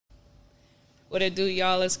What it do,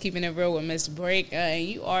 y'all? Is Keeping It Real with Miss Breaker, and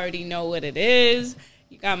you already know what it is.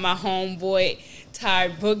 You got my homeboy Ty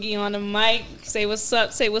Boogie on the mic. Say what's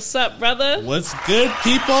up, brother. What's good,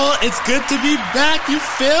 people? It's good to be back. You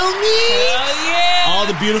feel me? Hell yeah! All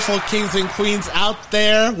the beautiful kings and queens out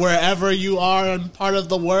there, wherever you are in part of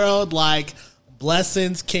the world, like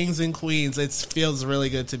blessings, kings and queens. It feels really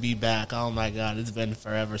good to be back. Oh my God, it's been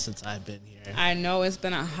forever since I've been here. I know it's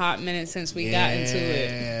been a hot minute since we got into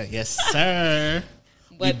it. Yes, sir.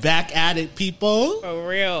 We back at it, people. For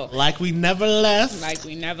real. Like we never left.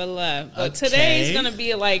 But today's going to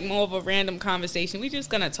be like more of a random conversation. We're just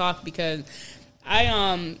going to talk because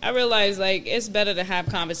I realize like it's better to have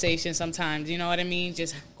conversations sometimes, you know what I mean?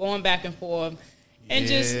 Just going back and forth and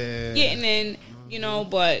just getting in, you know,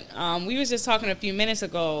 but we was just talking a few minutes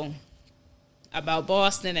ago about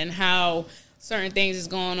Boston and how certain things is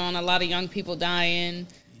going on, a lot of young people dying.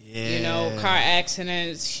 You know, car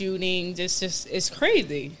accidents, shooting, just it's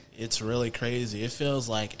crazy. It's really crazy. It feels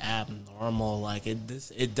like abnormal. Like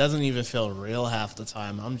it doesn't even feel real half the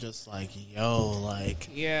time. I'm just like, yo, like,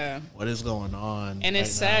 what is going on? And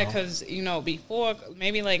it's sad because, you know, before,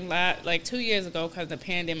 maybe like 2 years ago, because the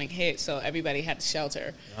pandemic hit, so everybody had to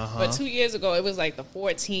shelter. But 2 years ago, it was like the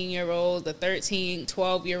 14-year-olds, the 13,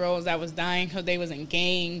 12-year-olds that was dying because they was in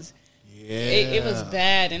gangs. It was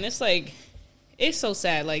bad, and it's like, it's so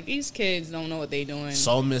sad. Like, these kids don't know what they're doing.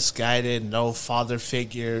 So misguided, no father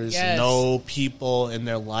figures, no people in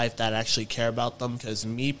their life that actually care about them. Because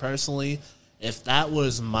me personally, if that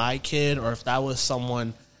was my kid or if that was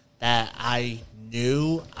someone that I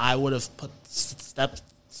knew, I would have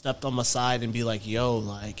stepped on my side and be like, yo,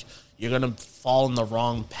 like, you're going to fall in the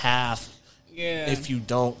wrong path if you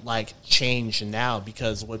don't, like, change now.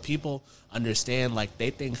 Because what people understand, like, they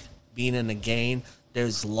think being in a gang,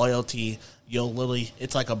 there's loyalty. You'll literally,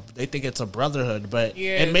 it's like they think it's a brotherhood, but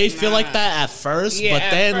it may feel like that at first, but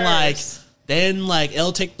then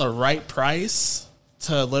it'll take the right price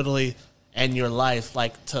to literally end your life,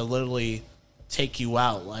 like to literally take you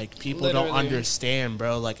out. Like, people don't understand,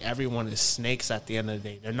 bro. Like, everyone is snakes at the end of the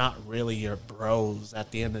day. They're not really your bros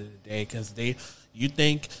at the end of the day, because you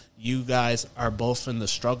think you guys are both in the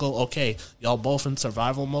struggle. Okay, y'all both in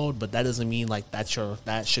survival mode, but that doesn't mean like that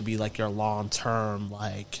should be like your long term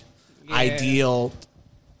like ideal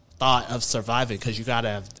thought of surviving, because you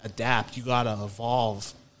gotta adapt, you gotta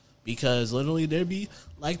evolve, because literally there's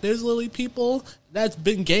literally people that's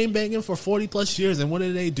been game banging for 40 plus years, and what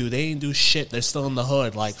do? They ain't do shit. They're still in the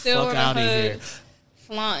hood, like, fuck out of here,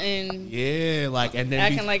 flaunting, like, and then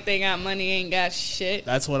acting like they got money, ain't got shit.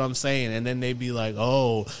 That's what I'm saying. And then they be like,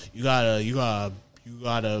 oh, you gotta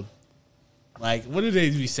like, what do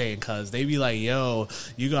they be saying? Cause they be like, yo,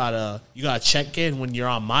 you gotta check in when you're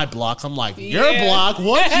on my block. I'm like, your block?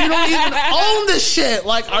 What? You don't even own this shit.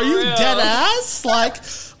 Like, are you dead ass? Like,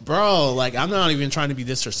 bro, like, I'm not even trying to be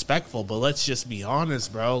disrespectful, but let's just be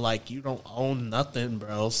honest, bro. Like, you don't own nothing,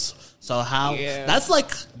 bro. So how? That's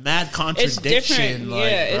like mad contradiction. It's different. Like,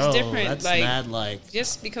 it's different. That's like, mad. Like,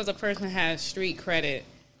 just because a person has street credit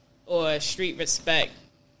or street respect,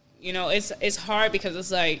 you know, it's hard, because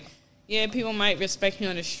it's like, yeah, people might respect you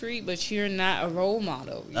on the street, but you're not a role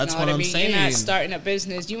model. You That's know what I I'm mean? saying. You're not starting a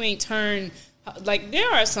business. You ain't turned, like,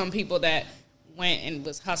 there are some people that went and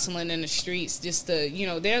was hustling in the streets just to, you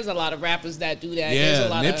know, there's a lot of rappers that do that. Yeah, there's a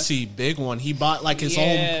lot Nipsey, big one. He bought like his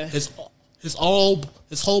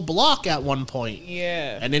whole block at one point.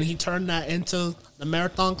 Yeah. And then he turned that into the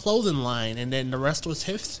Marathon clothing line, and then the rest was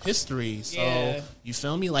history. So, you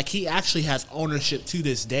feel me? Like, he actually has ownership to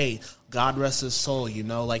this day. God rest his soul, you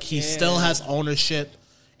know? Like, he still has ownership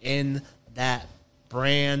in that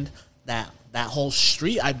brand, that whole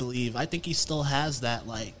street, I believe. I think he still has that,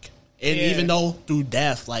 like, and even though through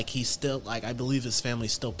death, like, he still, like, I believe his family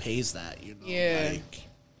still pays that, you know? Yeah.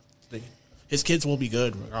 Like, his kids will be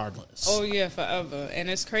good regardless. Oh, yeah, forever. And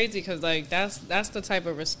it's crazy because, like, that's the type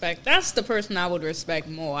of respect. That's the person I would respect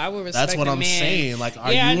more. I would respect That's what I'm saying. Like,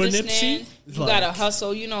 are you a Nipsey? You got to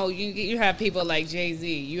hustle. You know, you have people like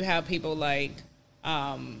Jay-Z. You have people like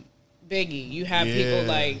Biggie. You have people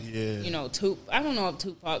like, you know, I don't know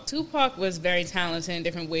if Tupac was very talented in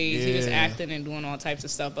different ways. He was acting and doing all types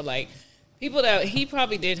of stuff. But, like, people that he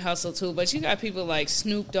probably did hustle too, but you got people like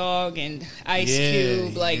Snoop Dogg and Ice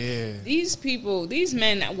Cube, like these people, these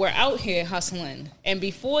men were out here hustling, and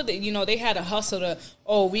before that, you know, they had a hustle to,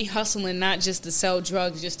 we hustling not just to sell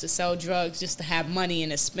drugs, just to have money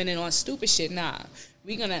and to spend it on stupid shit. Nah,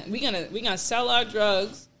 we gonna sell our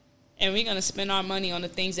drugs, and we're gonna spend our money on the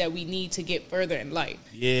things that we need to get further in life.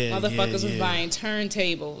 Motherfuckers was buying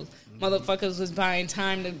turntables. Motherfuckers was buying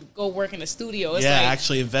time to go work in the studio. It's like,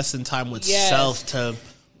 actually investing time with self to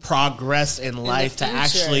progress in life to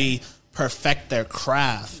actually perfect their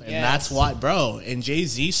craft. And that's why, bro, in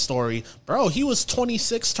Jay-Z's story, bro, he was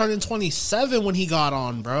 26 turning 27 when he got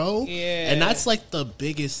on, bro. Yeah. And that's like the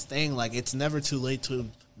biggest thing. Like, it's never too late to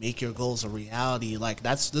make your goals a reality. Like,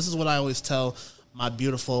 this is what I always tell my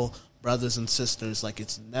beautiful brothers and sisters. Like,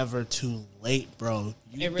 it's never too late, bro.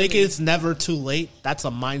 You think it's never too late? That's a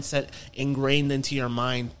mindset ingrained into your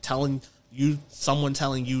mind, someone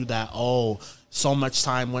telling you that, oh, so much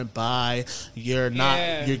time went by, you're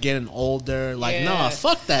getting older. Like, nah,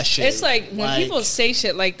 fuck that shit. It's like when people say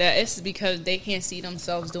shit like that, it's because they can't see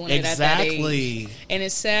themselves doing it at that age. And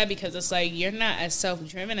it's sad because it's like, you're not as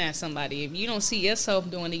self-driven as somebody. If you don't see yourself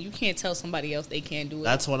doing it, you can't tell somebody else they can't do it.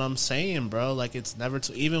 That's what I'm saying, bro. Like, it's never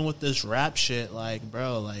even with this rap shit, like,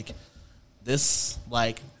 bro, like, this,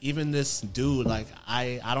 like, even this dude, like,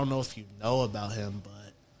 I don't know if you know about him, but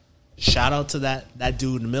shout out to that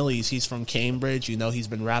dude, Millies. He's from Cambridge. You know, he's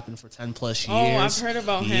been rapping for 10 plus years. Oh, I've heard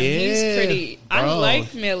about him. Yeah, he's pretty. Bro. I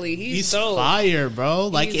like Millie. He's dope. Fire, bro.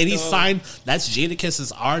 Like, and he's signed. That's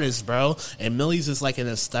Jadakiss's artist, bro. And Millies is like in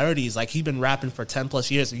his 30s. Like, he's been rapping for 10 plus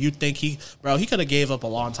years. And you think he could have gave up a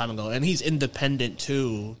long time ago. And he's independent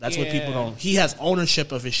too. That's what people don't. He has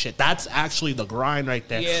ownership of his shit. That's actually the grind right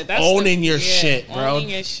there. Yeah, that's owning your shit, bro. Owning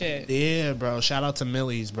your shit. Yeah, bro. Shout out to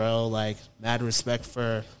Millies, bro. Like, mad respect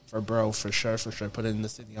for bro, for sure, putting the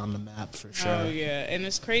city on the map, for sure. Oh, yeah, and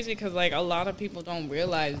it's crazy because, like, a lot of people don't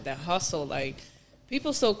realize that hustle, like,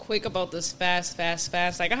 people so quick about this fast.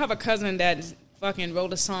 Like, I have a cousin that fucking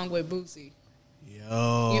wrote a song with Boosie.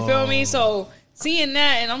 Yo. You feel me? So, seeing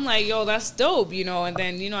that, and I'm like, yo, that's dope, you know, and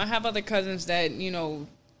then, you know, I have other cousins that, you know,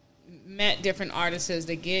 met different artists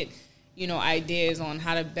that get, you know, ideas on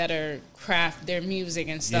how to better craft their music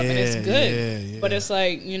and stuff, and it's good. Yeah. But it's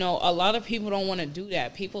like, you know, a lot of people don't want to do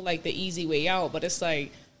that. People like the easy way out, but it's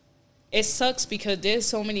like, it sucks because there's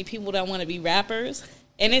so many people that want to be rappers,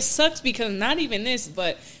 and it sucks because not even this,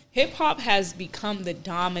 but hip-hop has become the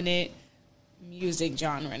dominant music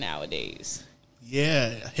genre nowadays. Yeah,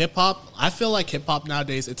 hip-hop, I feel like hip-hop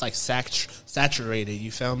nowadays, it's like saturated,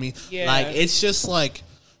 you feel me? Yeah. Like, it's just like,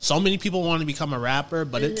 so many people want to become a rapper,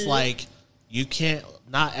 but it's like, you can't,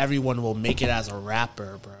 not everyone will make it as a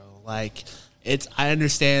rapper, bro. Like, I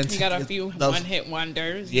understand. You got a few one-hit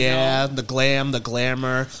wonders. Yeah, the glam, the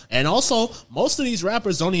glamour. And also, most of these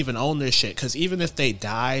rappers don't even own their shit, because even if they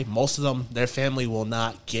die, most of them, their family will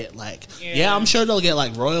not get, like, I'm sure they'll get,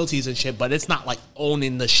 like, royalties and shit, but it's not, like,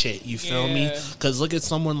 owning the shit, you feel me? Because look at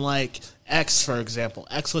someone like X, for example.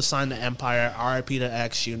 X was signed to Empire. RIP to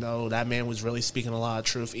X. You know, that man was really speaking a lot of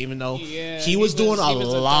truth, even though he was doing a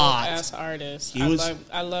lot. As artist,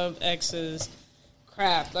 I love X's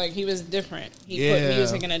craft. Like, he was different. He put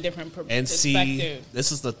music in a different perspective. And see,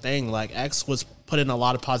 this is the thing. Like, X was putting a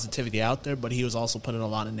lot of positivity out there, but he was also putting a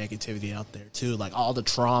lot of negativity out there too. Like, all the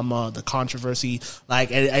trauma, the controversy.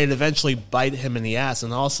 Like, it eventually bite him in the ass.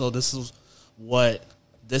 And also, this is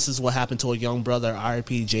what happened to a young brother,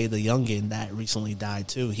 R.I.P. Jay the Youngin, that recently died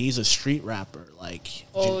too. He's a street rapper. Like, Jay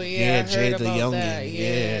the Youngin. That.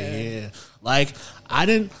 Yeah. Like,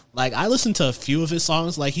 I listened to a few of his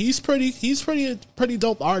songs. Like, he's a pretty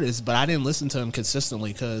dope artist, but I didn't listen to him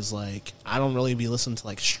consistently because, like, I don't really be listening to,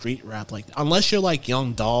 like, street rap, like, unless you're like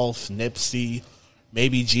Young Dolph, Nipsey,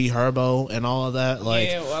 maybe G Herbo and all of that. Like,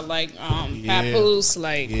 or like Papoose,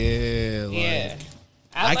 like,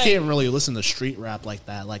 I can't really listen to street rap like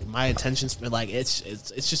that. Like, my attention's been like, it's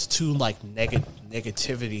just too, like,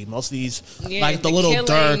 negativity. Most of these, like, the little killing,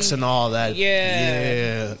 Durks and all that.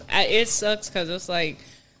 Yeah. It sucks because it's like,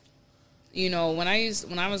 you know, when I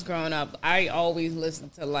was growing up, I always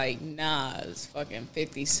listened to, like, Nas, fucking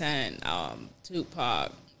 50 Cent,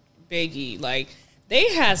 Tupac, Biggie. Like,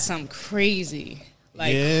 they had some crazy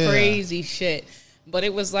shit. But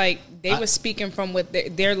it was like they were speaking from what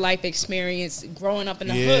their life experience growing up in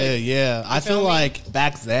the hood. Yeah. I feel like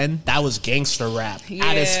back then, that was gangster rap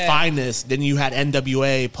at its finest. Then you had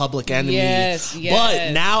NWA, Public Enemy. Yes.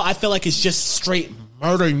 But now I feel like it's just straight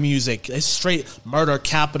murder music. It's straight murder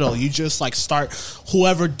capital. You just, like, start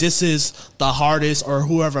whoever disses the hardest or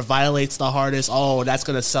whoever violates the hardest, oh, that's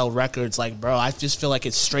going to sell records. Like, bro, I just feel like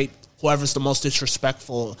it's straight whoever's the most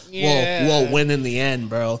disrespectful will win in the end,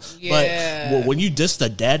 bro. But when you diss the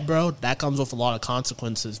dead, bro, that comes with a lot of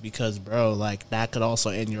consequences because, bro, like, that could also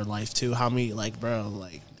end your life too. How many, like, bro,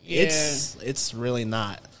 like, it's really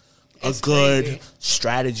not a good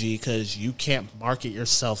strategy because you can't market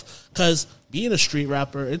yourself. Because being a street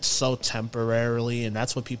rapper, it's so temporarily, and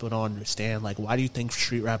that's what people don't understand. Like, why do you think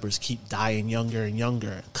street rappers keep dying younger and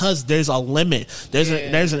younger? Because there's a limit. There's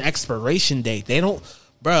an expiration date. They don't...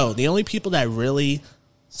 Bro, the only people that really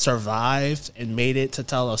survived and made it to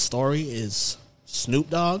tell a story is Snoop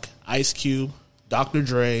Dogg, Ice Cube, Dr.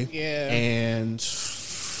 Dre, and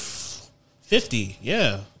 50.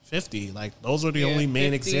 Yeah, 50. Like, those are the only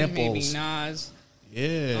main 50, examples. Maybe Nas.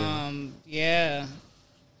 Yeah. Yeah.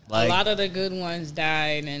 Like, a lot of the good ones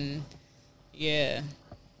died, and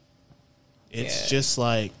it's just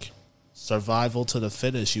like survival to the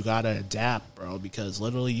fittest. You gotta adapt, bro, because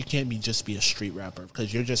literally you can't just be a street rapper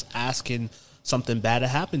because you're just asking something bad to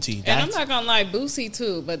happen to you. And I'm not gonna lie, Boosie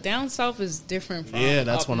too, but down south is different from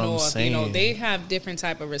that's up what north. I'm saying. You know, they have different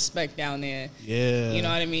type of respect down there. Yeah, you know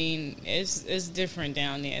what I mean. It's different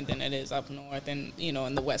down there than it is up north, and you know,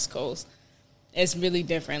 in the West Coast, it's really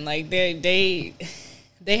different. Like they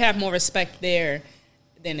have more respect there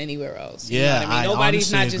than anywhere else. You know what I mean?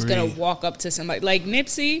 Nobody's not just gonna walk up to somebody like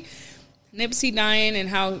Nipsey dying and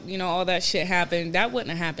how, you know, all that shit happened. That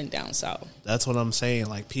wouldn't have happened down south. That's what I'm saying.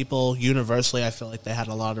 Like, people universally, I feel like they had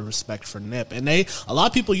a lot of respect for Nip, and a lot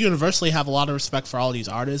of people universally have a lot of respect for all these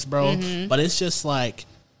artists, bro. Mm-hmm. But it's just like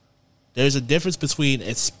there's a difference between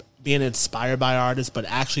it's being inspired by artists, but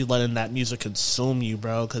actually letting that music consume you,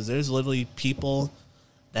 bro. Because there's literally people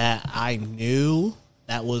that I knew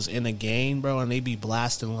that was in a game, bro, and they be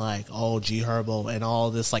blasting like, oh, G Herbo and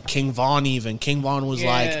all this, like King Von even. King Von was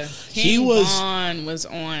King Von was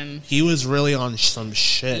on. He was really on some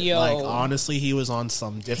shit. Yo, like, honestly, he was on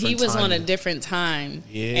some different He was on a different time.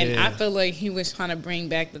 Yeah. And I feel like he was trying to bring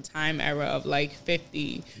back the time era of like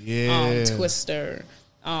 50, Twister,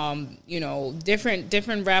 you know,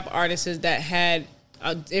 different rap artists that had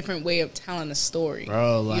a different way of telling a story.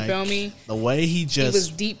 Bro, like, you feel me? The way he was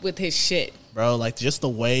deep with his shit. Bro, like, just the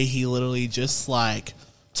way he literally just, like,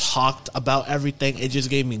 talked about everything, it just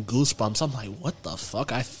gave me goosebumps. I'm like, what the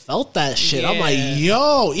fuck? I felt that shit. I'm like,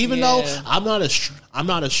 yo, even though I'm not a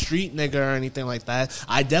street nigga or anything like that,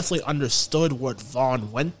 I definitely understood what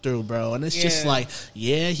Vaughn went through, bro. And it's just like,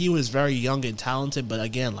 he was very young and talented, but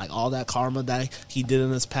again, like, all that karma that he did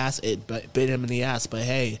in his past, it bit him in the ass. But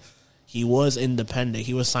hey, he was independent.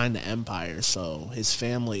 He was signed to Empire, so his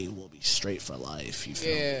family will be straight for life. You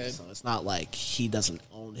feel me? So it's not like he doesn't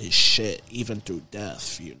own his shit, even through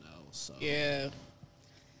death, you know. So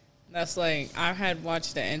that's like, I had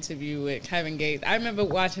watched the interview with Kevin Gates. I remember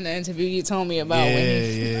watching the interview you told me about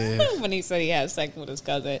when he said he had sex with his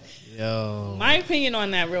cousin. Yo, my opinion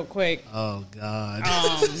on that, real quick. Oh God,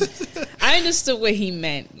 I understood what he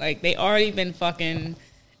meant. Like, they already been fucking.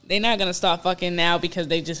 They're not going to stop fucking now because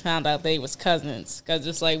they just found out they was cousins. Because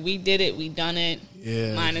it's like, we did it, we done it.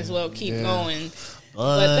 Might as well keep going.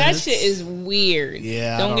 But that shit is weird.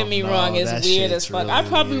 Don't get me wrong, it's weird as fuck. Really I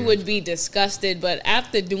probably would be disgusted, but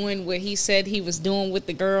after doing what he said he was doing with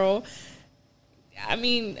the girl, I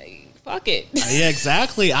mean, fuck it. Yeah,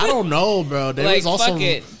 exactly. I don't know, bro. There's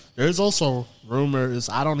also rumors.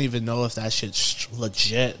 I don't even know if that shit's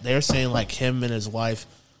legit. They're saying like him and his wife,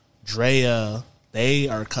 Drea, they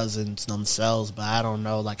are cousins themselves, but I don't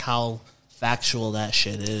know like how factual that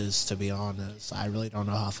shit is, to be honest. I really don't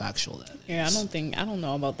know how factual that is. Yeah, I don't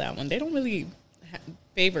know about that one. They don't really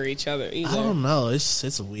favor each other either. I don't know.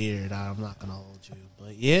 It's weird. I'm not gonna hold you,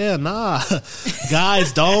 but yeah, nah.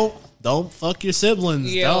 Guys, don't fuck your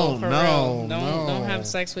siblings. Don't have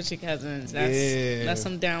sex with your cousins. That's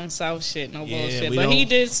some down south shit. No bullshit. But he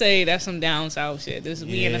did say that's some down south shit. This is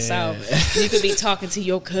me in the south. You could be talking to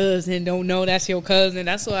your cousin, don't know that's your cousin.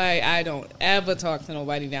 That's why I don't ever talk to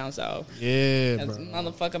nobody down south. Yeah, bro.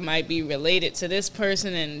 Motherfucker might be related to this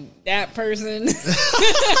person and that person.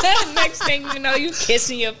 Next thing you know, you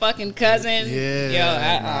kissing your fucking cousin.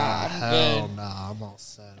 Yeah. I'm good. I'm all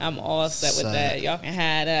set. I'm all set with that. Y'all can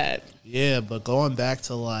have that. Yeah, but going back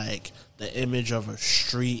to like the image of a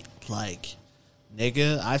street like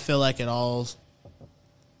nigga, I feel like it all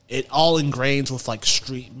ingrains with like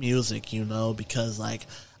street music, you know, because like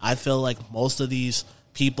I feel like most of these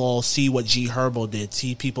people see what G Herbo did,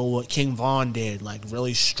 see people what King Von did, like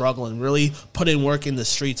really struggling, really putting work in the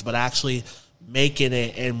streets, but actually making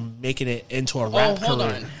it into a rap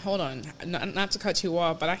career. Hold on. Not to cut you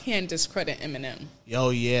off, but I can't discredit Eminem.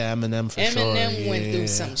 Yo, yeah, Eminem for sure. Eminem went through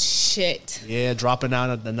some shit. Yeah, dropping out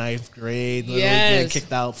at the 9th grade, literally getting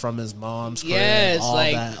kicked out from his mom's crib, all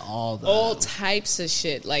that. All types of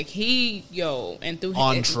shit. Like and through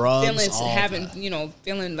on drugs,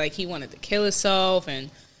 feeling like he wanted to kill himself, and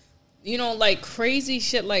like crazy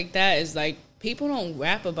shit like that is like. People don't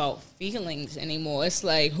rap about feelings anymore. It's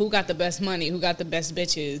like, who got the best money? Who got the best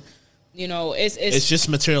bitches? It's just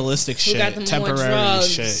materialistic shit, temporary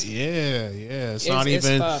shit. Yeah.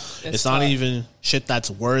 It's not even shit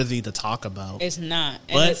that's worthy to talk about. It's not,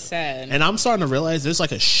 and it's sad. And I'm starting to realize there's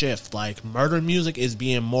like a shift. Like murder music is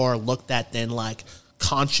being more looked at than like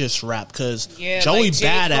conscious rap, because Joey like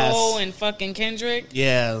Badass Cole and fucking Kendrick.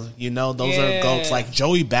 Yeah, those are goats. Like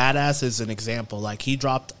Joey Badass is an example. Like he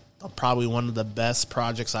dropped probably one of the best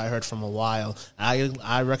projects I heard from a while.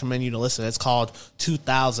 I recommend you to listen. It's called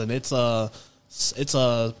 2000. It's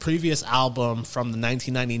a previous album from the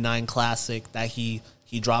 1999 classic that he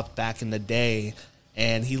dropped back in the day.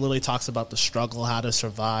 And he literally talks about the struggle, how to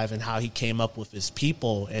survive, and how he came up with his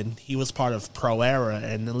people. And he was part of Pro Era.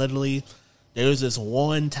 And literally, there was this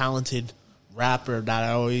one talented rapper that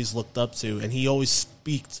I always looked up to. And he always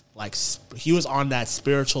speaked like he was on that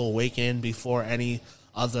spiritual awakening before anyone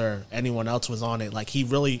else was on it. Like, he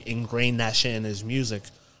really ingrained that shit in his music.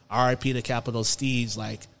 R.I.P. to Capital Steez.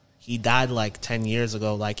 Like, he died like 10 years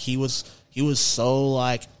ago. Like, he was so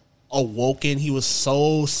like awoken. He was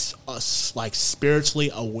so like spiritually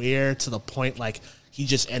aware to the point like he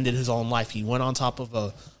just ended his own life. He went on top of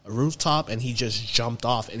a rooftop and he just jumped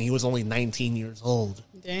off, and he was only 19 years old.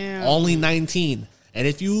 Damn. Only 19. And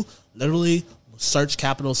if you literally search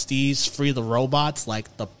Capital Steez Free the Robots, like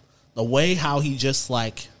the way how he just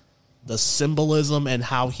like the symbolism and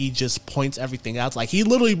how he just points everything out. Like, he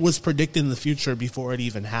literally was predicting the future before it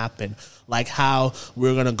even happened. Like, how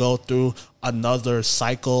we're going to go through another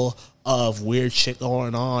cycle of weird shit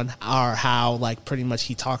going on, or how, like, pretty much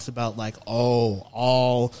he talks about, like,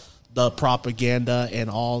 all the propaganda and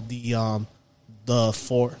all the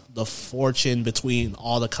fortune between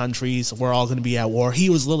all the countries. We're all going to be at war. He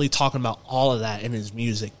was literally talking about all of that in his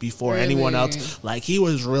music before anyone else. Like, he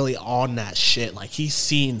was really on that shit. Like, he's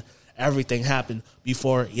seen everything happened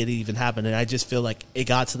before it even happened. And I just feel like it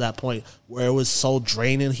got to that point where it was so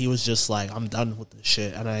draining. He was just like, I'm done with this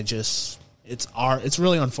shit. And it's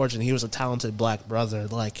really unfortunate. He was a talented black brother.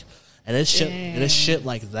 Like, and it's shit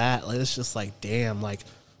like that. Like, it's just like, damn, like,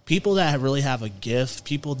 people that really have a gift,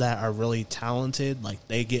 people that are really talented, like,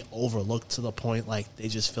 they get overlooked to the point, like, they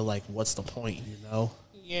just feel like, what's the point,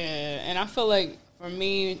 Yeah, and I feel like, for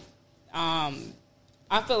me, I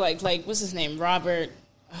feel like what's his name? Robert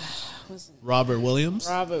Williams?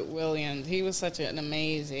 Robert Williams. He was such an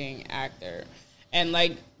amazing actor. And,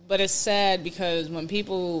 like, but it's sad because when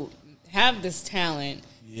people have this talent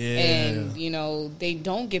and, they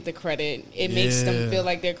don't get the credit, it makes them feel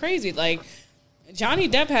like they're crazy. Like, Johnny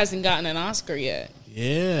Depp hasn't gotten an Oscar yet.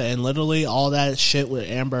 Yeah, and literally all that shit with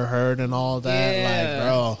Amber Heard and all that. Like,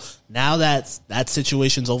 bro, now that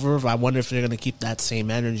situation's over, I wonder if they're going to keep that same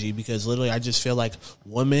energy, because literally I just feel like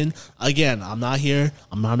women, again, I'm not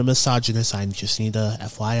a misogynist. I just need a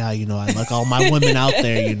FYI, I like all my women out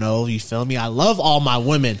there, you feel me? I love all my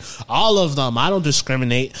women, all of them. I don't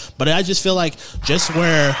discriminate, but I just feel like just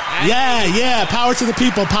where, power to the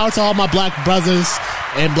people, power to all my black brothers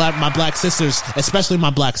and my black sisters, especially my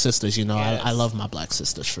black sisters, I love my black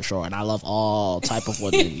sisters for sure, and I love all type of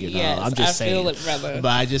women, Yes, I'm just saying. feel it, brother.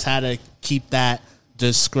 But I just had to keep that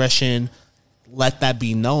discretion, let that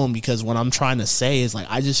be known, because what I'm trying to say is, like,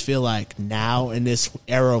 I just feel like now in this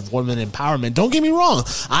era of women empowerment, don't get me wrong,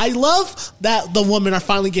 I love that the women are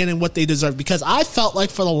finally getting what they deserve, because I felt like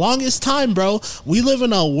for the longest time, bro, we live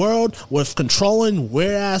in a world with controlling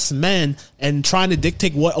weird-ass men and trying to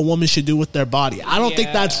dictate what a woman should do with their body. I don't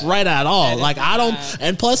think that's right at all. Like, I don't,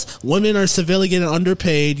 and plus, women are severely getting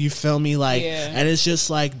underpaid, you feel me? Like, and it's just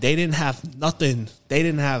like, they didn't have nothing.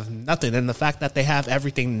 And the fact that they have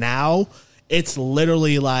everything now, it's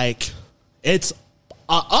literally like, it's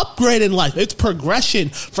an upgrade in life. It's progression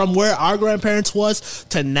from where our grandparents was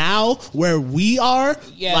to now where we are.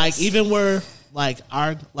 Yes. Like, even where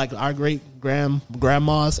our great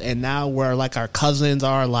grandmas, and now where like our cousins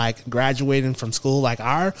are like graduating from school. Like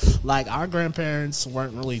our grandparents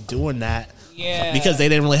weren't really doing that. Yeah, because they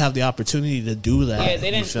didn't really have the opportunity to do that. Yeah,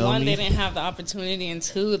 they didn't. One, they didn't have the opportunity, and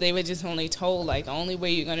two, they were just only told like the only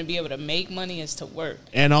way you're going to be able to make money is to work,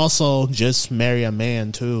 and also just marry a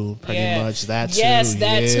man too. Pretty much that. Yes, too.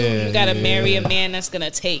 that too. You got to marry a man that's going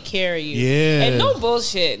to take care of you. Yeah, and no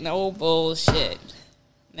bullshit.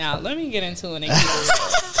 Now let me get into it.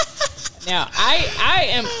 Now I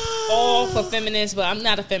am all for feminists, but I'm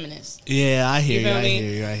not a feminist. Yeah, I hear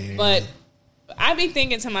you. But I be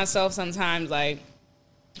thinking to myself sometimes, like,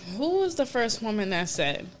 who was the first woman that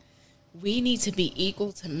said, we need to be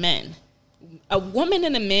equal to men? A woman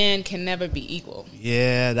and a man can never be equal.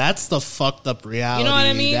 Yeah, that's the fucked up reality. You know what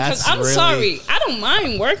I mean? Because I'm sorry. I don't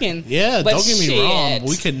mind working. Yeah, don't get me wrong.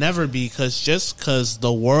 We could never be, because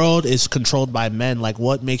the world is controlled by men. Like,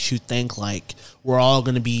 what makes you think, like, we're all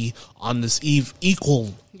going to be on this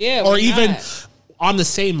equal? Yeah, or even on the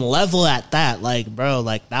same level at that. Like, bro,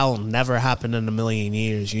 like, that will never happen in a million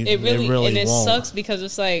years. It really and it won't. sucks because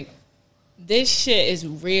it's like, this shit is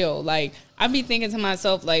real. Like, I be thinking to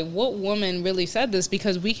myself, like, what woman really said this?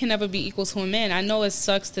 Because we can never be equal to a man. I know it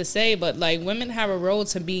sucks to say, but, like, women have a role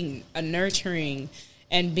to being a nurturing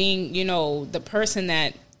and being, you know, the person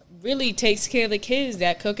that really takes care of the kids,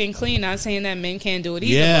 that cook and clean. Not saying that men can't do it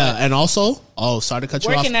either. Yeah, and also, sorry to cut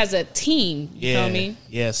you off. Working as a team, you feel me?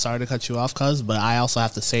 Yeah, sorry to cut you off, cuz, but I also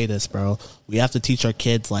have to say this, bro. We have to teach our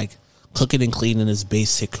kids, like, cooking and cleaning is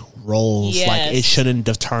basic roles. Yes. Like, it shouldn't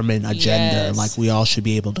determine a gender. Yes. Like, we all should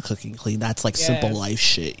be able to cook and clean. That's like simple life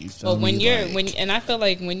shit. You feel me? And I feel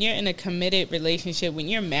like when you're in a committed relationship, when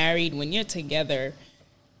you're married, when you're together,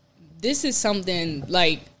 this is something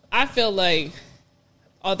like, I feel like,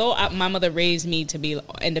 although my mother raised me to be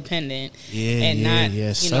independent and not,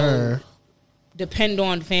 you know, depend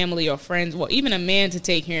on family or friends, well, even a man to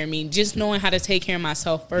take care of me, just knowing how to take care of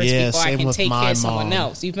myself first before I can take care of someone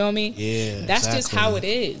else. You feel me? Yeah, that's just how it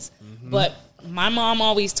is. Mm-hmm. But my mom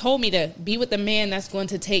always told me to be with a man that's going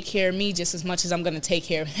to take care of me just as much as I'm going to take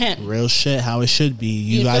care of him. Real shit, how it should be.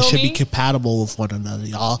 You guys should be compatible with one another,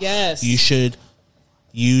 y'all. Yes. You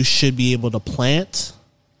should be able to plant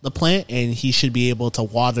the plant, and he should be able to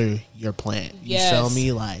water your plant. You feel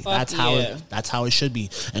me? Like, that's how it should be.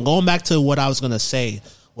 And going back to what I was gonna say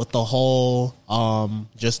with the whole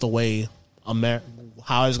just the way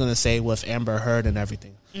how I was gonna say with Amber Heard and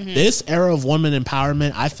everything. Mm-hmm. This era of women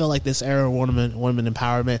empowerment, I feel like this era of women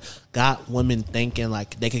empowerment got women thinking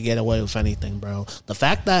like they could get away with anything, bro. The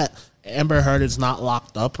fact that Amber Heard is not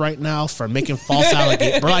locked up right now for making false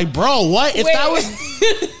allegations. Like, bro, what? If that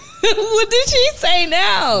was... What did she say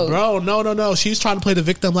now? Bro, no. She's trying to play the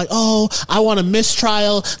victim like, oh, I want a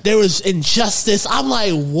mistrial. There was injustice. I'm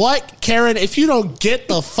like, what, Karen? If you don't get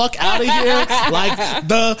the fuck out of here,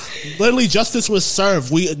 like, literally justice was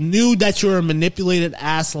served. We knew that you were a manipulated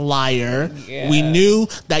ass liar. Yeah. We knew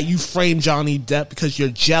that you framed Johnny Depp because you're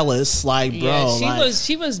jealous. Like, bro. Yeah,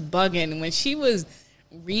 she was bugging when she was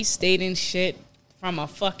restating shit from a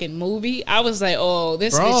fucking movie. I was like, oh,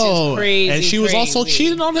 this bitch is crazy. And she was also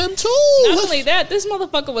cheating on him too. Not only that, this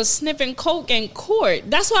motherfucker was sniffing coke in court.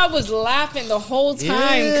 That's why I was laughing the whole time,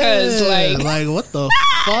 because like what the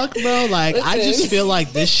fuck, bro? Like, listen. I just feel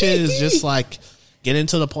like this shit is just like getting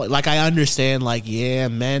to the point. Like, I understand, like, yeah,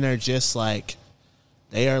 men are just like,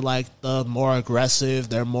 they are like the more aggressive.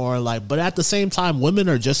 They're more like, but at the same time, women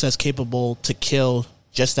are just as capable to kill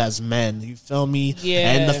just as men. You feel me?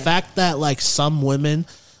 Yeah. And the fact that like some women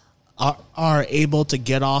are able to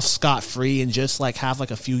get off scot-free and just like have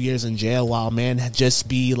like a few years in jail, while men just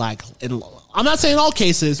be like, I'm not saying all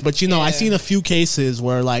cases, but you know, I've seen a few cases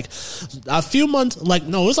where like a few months, like,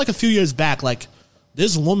 no, it was like a few years back, like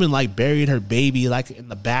this woman like buried her baby like in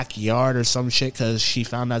the backyard or some shit because she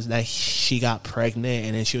found out that she got pregnant,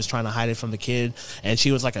 and then she was trying to hide it from the kid, and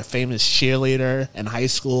she was like a famous cheerleader in high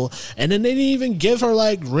school, and then they didn't even give her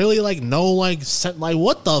like really like no like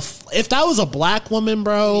what the if that was a black woman,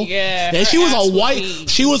 bro, and she was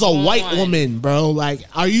a white woman, bro, like,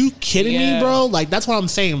 are you kidding me, bro? Like, that's what I'm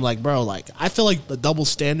saying, like, bro, like, I feel like the double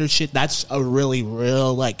standard shit, that's a really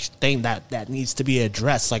real like thing that needs to be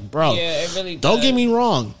addressed, like, bro, it really don't get me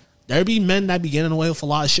wrong, there be men that be getting away with a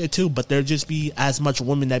lot of shit too, but there just be as much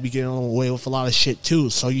women that be getting away with a lot of shit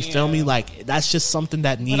too. So you feel me? Like, that's just something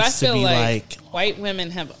that needs to be like white women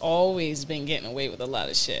have always been getting away with a lot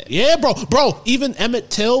of shit. Yeah, bro. Even Emmett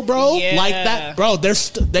Till, bro, like that, bro.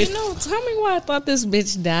 Tell me why I thought this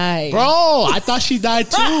bitch died, bro. I thought she died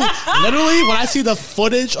too. Literally, when I see the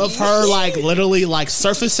footage of her, like, literally, like,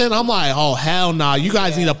 surfacing, I'm like, oh hell nah. You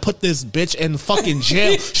guys need to put this bitch in fucking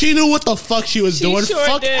jail. She knew what the fuck she was doing.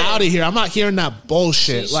 Fuck out of here. I'm not hearing that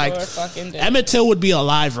bullshit. She like, Emmett Till would be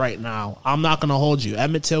alive right now. I'm not gonna hold you.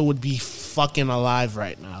 Emmett Till would be fucking alive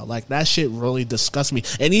right now. Like, that shit really disgusts me.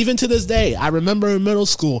 And even to this day, I remember in middle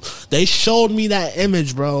school, they showed me that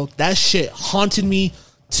image, bro. That shit haunted me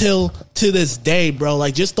till to this day, bro.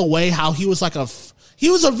 Like, just the way how he was like he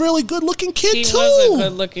was a really good looking kid too. He was a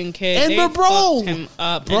good looking kid. And they fucked him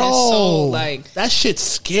up. Bro, and it's so, like, that shit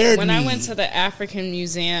scared me. When I went to the African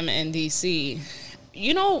Museum in DC,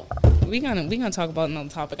 you know, we gonna talk about another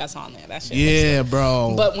topic I saw on there. That shit. Yeah,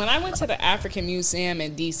 bro. But when I went to the African Museum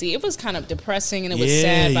in DC, it was kind of depressing and it was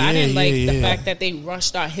sad. But I didn't like the fact that they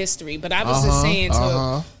rushed our history. But I was just saying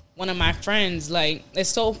to one of my friends, like, it's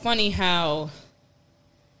so funny how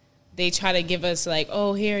they try to give us like,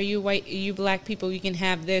 oh, here, you black people, you can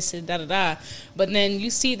have this and da-da-da. But then you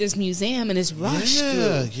see this museum and it's rushed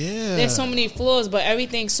through. Yeah. There's so many floors, but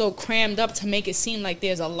everything's so crammed up to make it seem like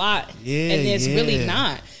there's a lot. Yeah, and there's really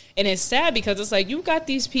not. And it's sad because it's like, you got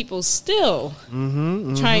these people still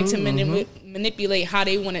trying to manipulate how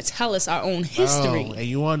they want to tell us our own history. Bro, and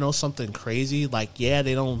you want to know something crazy? Like, yeah,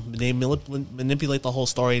 they manipulate the whole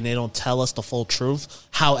story and they don't tell us the full truth.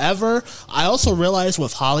 However, I also realize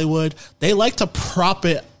with Hollywood, they like to prop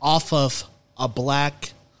it off of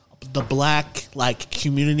the black like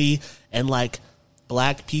community and like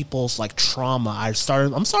black people's like trauma. I'm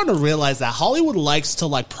starting to realize that Hollywood likes to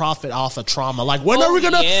like profit off of trauma. Like when are we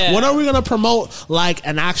gonna promote like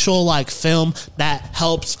an actual like film that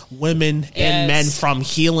helps women and men from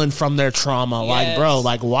healing from their trauma? Like, bro,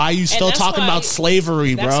 like why are you still talking about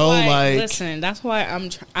slavery, bro? Like, listen, that's why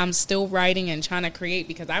I'm still writing and trying to create,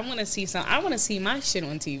 because I want to see I want to see my shit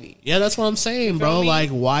on TV. Yeah, that's what I'm saying, bro. Like,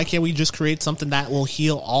 why can't we just create something that will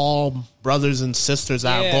heal all brothers and sisters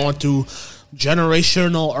that are going through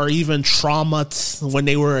generational or even trauma when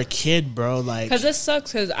they were a kid, bro? Like, because it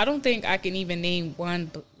sucks, because I don't think I can even name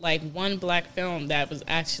one black film that was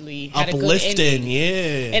actually had uplifting, a good ending.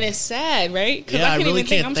 yeah. And it's sad, right? Because I really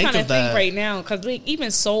can't I'm think trying of to that think right now, because like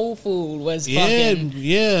even Soul Food was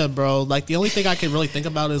yeah, bro. Like the only thing I can really think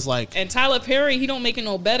about is like, and Tyler Perry, he don't make it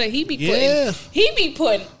no better. He be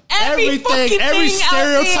putting every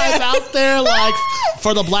stereotype out there, like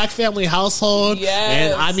for the black family household.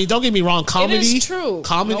 Yes. And I mean, don't get me wrong, comedy, it is true.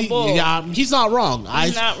 Comedy, yeah, he's not wrong.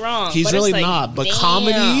 He's not wrong. He's really like, not. But damn.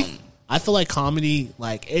 Comedy, I feel like comedy,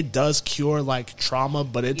 like it does cure like trauma,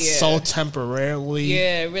 but it's so temporarily.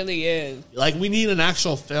 Yeah, it really is. Like we need an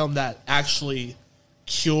actual film that actually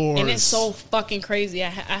cures. And it's so fucking crazy. I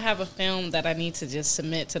have a film that I need to just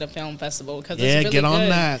submit to the film festival, because it's really get on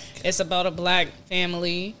good. that. It's about a black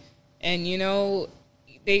family, and you know,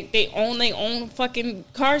 they own their own fucking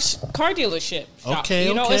car dealership. Okay,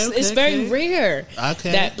 you know, okay, it's very rare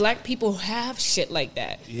that black people have shit like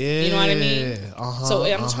that. Yeah, you know what I mean. So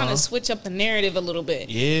I'm trying to switch up the narrative a little bit.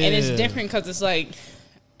 Yeah, and it's different because it's like,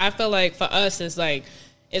 I feel like for us, it's like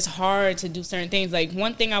it's hard to do certain things. Like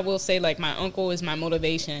one thing I will say, like my uncle is my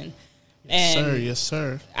motivation. Yes,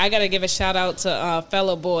 sir. I gotta give a shout out to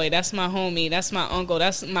Fellow Boy. That's my homie. That's my uncle.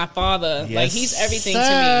 That's my father. Yes, like he's everything to me,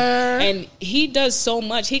 and he does so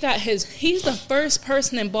much. He's the first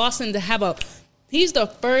person in Boston to have he's the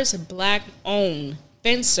first black owned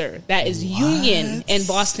fencer that is union in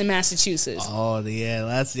Boston, Massachusetts. Oh yeah,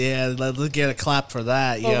 let's get a clap for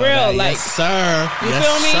that. For real, like, yes, sir. You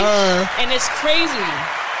feel me? Sir. And it's crazy.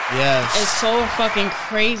 Yes, it's so fucking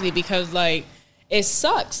crazy, because like, it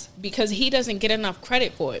sucks because he doesn't get enough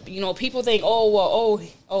credit for it. You know, people think,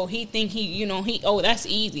 he think that's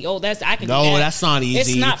easy. I can do that. No, that's not easy.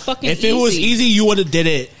 It's not fucking easy. If it was easy, you would have did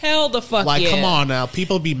it. Hell the fuck like, yeah. Come on now.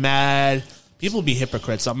 People be mad. People be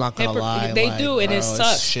hypocrites. I'm not going to lie. They do, and it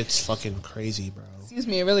sucks. Shit's fucking crazy, bro. Excuse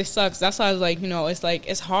me, it really sucks. That's why I was like, you know, it's like,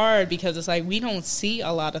 it's hard because it's like we don't see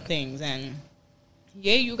a lot of things, and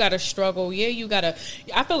yeah, you gotta struggle. Yeah,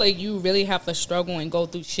 I feel like you really have to struggle and go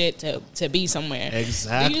through shit to be somewhere.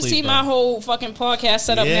 Exactly. Do you see my whole fucking podcast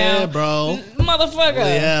set up now? Yeah, bro. Motherfucker.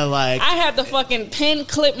 Yeah, like, I have the fucking pen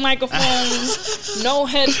clip microphones, no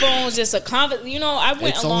headphones, just a you know, I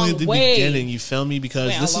went it's a long only the way. beginning, you feel me?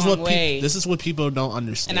 Because this is what people don't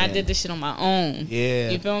understand. And I did this shit on my own.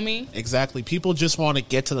 Yeah. You feel me? Exactly. People just want to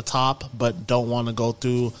get to the top, but don't want to go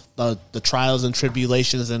through the trials and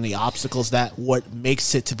tribulations and the obstacles that what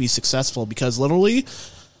makes it to be successful. Because literally,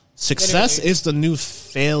 success is the new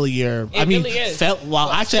failure. Really is. Actually,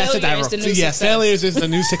 I said that wrong. Yeah, failures is the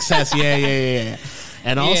new success. Yeah.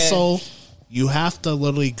 And also, you have to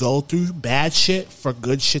literally go through bad shit for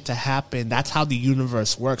good shit to happen. That's how the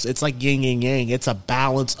universe works. It's like yin and yang. It's a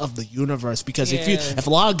balance of the universe. Because if a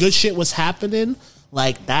lot of good shit was happening,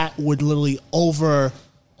 like that would literally overflow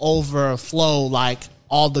like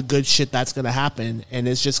all the good shit that's going to happen, and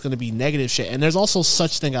it's just going to be negative shit. And there's also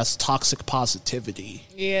such thing as toxic positivity.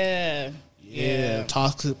 Yeah.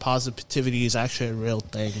 Toxic positivity is actually a real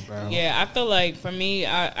thing, bro. Yeah, I feel like for me,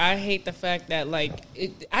 I hate the fact that like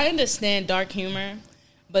I understand dark humor,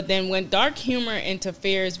 but then when dark humor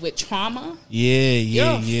interferes with trauma,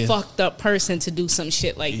 you're a fucked up person to do some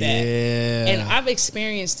shit like that. Yeah. And I've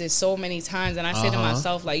experienced this so many times, and I say to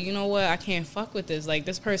myself, like, you know what, I can't fuck with this. Like,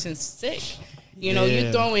 this person's sick. You know,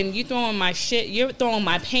 you throwing my shit, you're throwing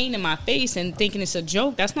my pain in my face and thinking it's a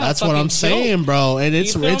joke. That's not. That's what I'm saying, bro. And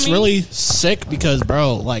it's really sick because,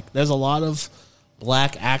 bro, like there's a lot of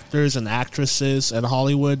black actors and actresses in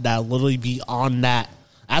Hollywood that literally be on that.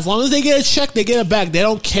 As long as they get a check, they get it back. They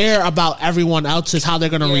don't care about everyone else's how they're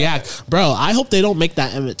gonna react, bro. I hope they don't make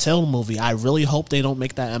that Emmett Till movie. I really hope they don't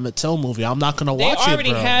make that Emmett Till movie. I'm not gonna watch it, bro. They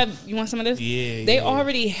already had. You want some of this? Yeah. They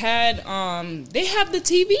already had. They have the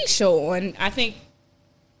TV show on, I think,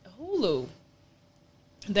 Hulu.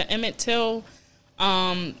 The Emmett Till.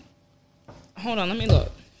 Hold on, let me look.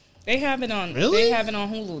 They have it on. Really? They have it on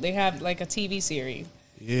Hulu. They have like a TV series.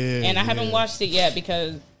 Yeah. And I haven't watched it yet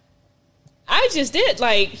because I just did.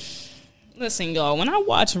 Like, listen, y'all. When I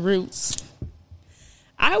watched Roots,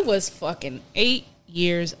 I was fucking 8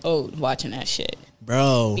 years old watching that shit.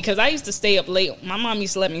 Bro. Because I used to stay up late. My mom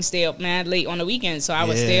used to let me stay up mad late on the weekends. So I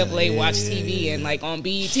would stay up late, watch TV. And like on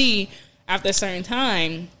BET, after a certain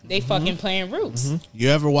time, they fucking playing Roots. You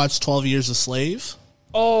ever watch 12 Years a Slave?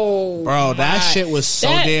 Oh, bro, that shit was so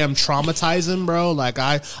damn traumatizing, bro. Like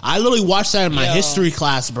I literally watched that in my history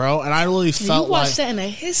class, bro, and I literally felt you watched that in a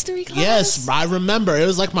history class. Yes, I remember it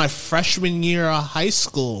was like my freshman year of high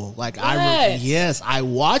school. Like I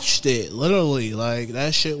watched it literally. Like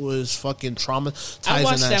that shit was fucking traumatizing. I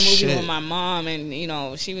watched that movie with my mom, and you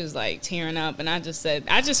know she was like tearing up, and I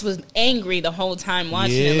just was angry the whole time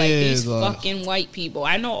watching it. Like these fucking white people.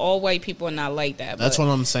 I know all white people are not like that. That's what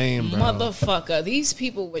I'm saying, bro. Motherfucker, these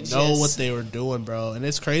people would just know what they were doing, bro. And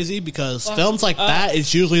it's crazy because films like that,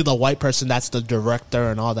 it's usually the white person that's the director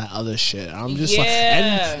and all that other shit. I'm just like,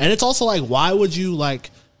 and it's also like, why would you like?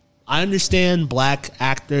 I understand black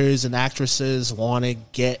actors and actresses want to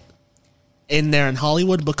get in there in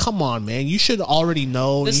Hollywood, but come on, man, you should already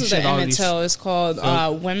know. This is an Emmett Till. It's called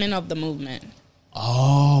Women of the Movement.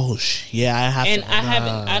 Oh yeah, I have. And I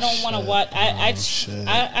haven't. I don't want to watch.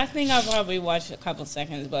 I think I'll probably watch a couple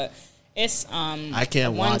seconds, but. It's I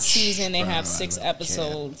can't one watch, season. They have 6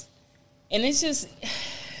 episodes, and it's just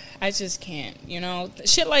I just can't. You know,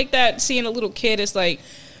 shit like that. Seeing a little kid, it's like,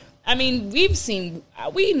 I mean,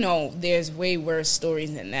 we know there's way worse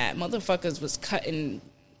stories than that. Motherfuckers was cutting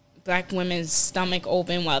black women's stomach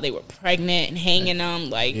open while they were pregnant and hanging them.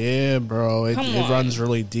 Like, yeah, bro, it runs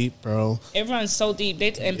really deep, bro. It runs so deep,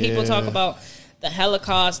 and people talk about the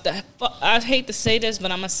Holocaust. I hate to say this, but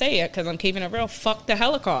I'm going to say it because I'm keeping it real. Fuck the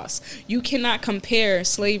Holocaust. You cannot compare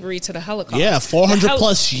slavery to the Holocaust. Yeah, 400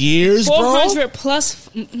 plus years, 400 bro. plus.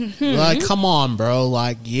 Like, come on, bro.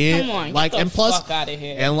 Like, yeah. Come on, like, get the and plus, fuck out of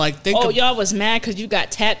here. And like, y'all was mad because you got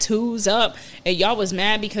tattoos up, and y'all was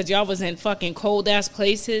mad because y'all was in fucking cold ass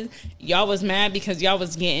places. Y'all was mad because y'all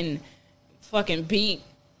was getting fucking beat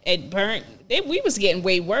and burnt. We was getting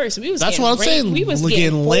way worse. That's what I'm saying. We was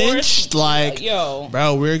getting lynched. Like, yo,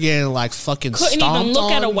 bro, we were getting like fucking. Couldn't even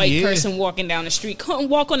look at a white person walking down the street. Couldn't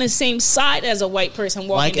walk on the same side as a white person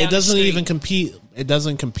walking down the street. Like, it doesn't even compete. It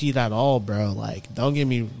doesn't compete at all, bro. Like, don't get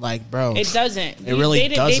me like, bro. It doesn't. It really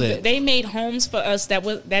doesn't. They made homes for us that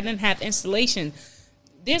didn't have installation.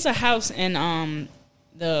 There's a house in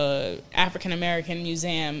the African American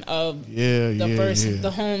Museum of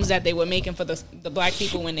the homes that they were making for the black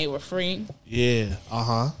people when they were free. Yeah.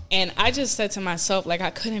 And I just said to myself, like,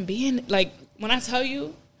 I couldn't be in, like, when I tell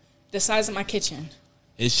you the size of my kitchen.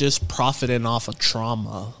 It's just profiting off of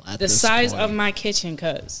trauma at the this size point. of my kitchen,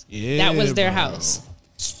 cuz that was their house.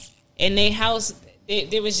 And they house,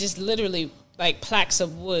 there was just literally like plaques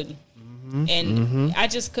of wood. And I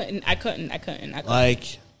just couldn't. Like, I couldn't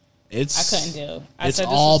do. It's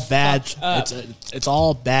all bad. It's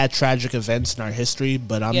all bad, tragic events in our history.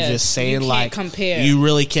 But I'm just saying, like, you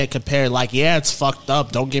really can't compare. Like, yeah, it's fucked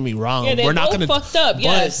up. Don't get me wrong. Yeah, we're not going to fucked up.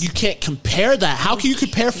 Yes, but you can't compare that. How can you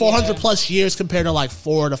compare 400 plus years compared to like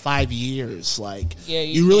 4 to 5 years? Like,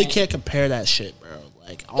 you really can't compare that shit, bro.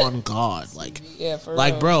 Like, on God, like, for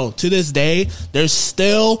like, real. bro. To this day, there's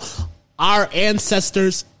still our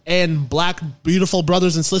ancestors and black beautiful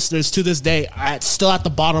brothers and sisters to this day are still at the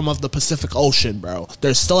bottom of the Pacific Ocean, bro.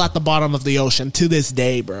 They're still at the bottom of the ocean to this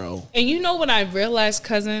day, bro. And you know what I realized,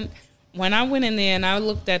 cousin? When I went in there and I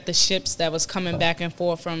looked at the ships that was coming back and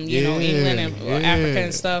forth from, you know, England and Africa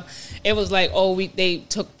and stuff, it was like, they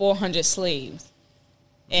took 400 slaves.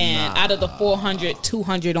 And out of the 400,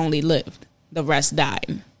 200 only lived. The rest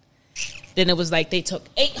died. Then it was like they took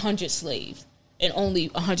 800 slaves and only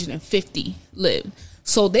 150 lived.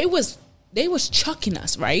 So they was chucking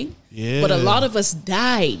us, right? Yeah. But a lot of us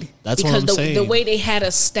died. That's because what I'm saying. The way they had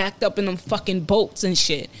us stacked up in them fucking boats and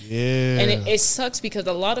shit. Yeah. And it sucks because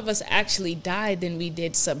a lot of us actually died than we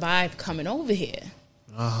did survive coming over here.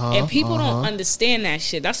 And people don't understand that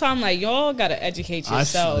shit. That's why I'm like, y'all gotta educate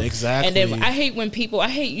yourself. Exactly. And then I hate when people.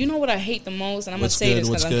 You know what I hate the most, and I'm gonna say this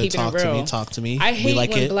because I'm keeping it real. Talk to me. I hate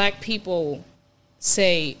when black people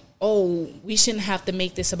say, "Oh, we shouldn't have to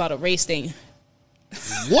make this about a race thing."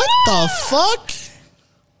 What the fuck?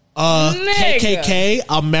 KKK,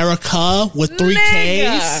 America with 3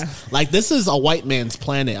 Ks. Like, this is a white man's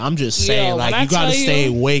planet. I'm just saying, like, you gotta stay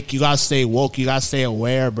awake, you gotta stay woke, you gotta stay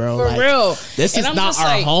aware, bro. For real. This is not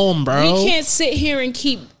our home, bro. We can't sit here and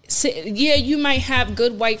yeah, you might have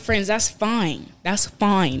good white friends. That's fine. That's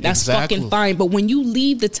fine. That's fucking fine. But when you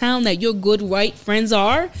leave the town that your good white friends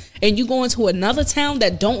are, and you go into another town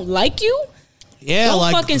that don't like you. Yeah,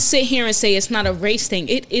 don't fucking sit here and say it's not a race thing.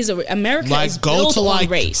 It is America is built on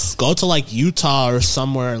race. Go to like Utah or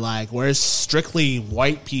somewhere like where it's strictly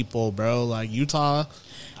white people, bro. Like Utah.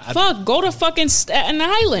 Go to fucking Staten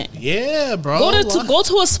Island. Yeah, bro. Go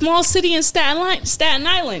to a small city in Staten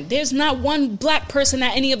Island. There's not one black person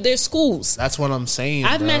at any of their schools. That's what I'm saying.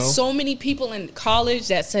 I've met so many people in college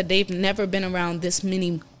that said they've never been around this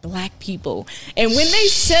many black people. And when they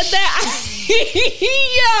said that,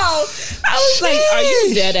 I was like, "Are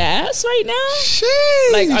you dead ass right now?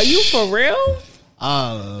 Sheesh. Like, are you for real?"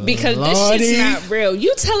 Because Lordy. this shit's not real.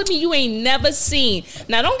 You telling me you ain't never seen?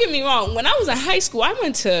 Now, don't get me wrong. When I was in high school, I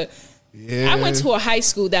went to a high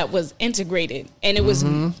school that was integrated, and it was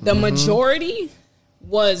the majority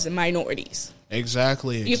was minorities.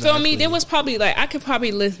 Exactly. You feel me? There was probably I could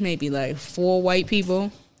probably list maybe 4 white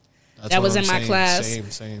people that was in my class.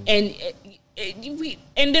 Same. And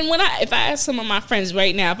then if I ask some of my friends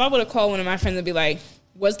right now, if I would have called one of my friends and be like,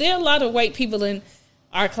 "Was there a lot of white people in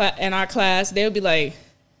our class?" They would be like,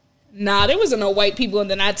 "Nah, there wasn't no white people." And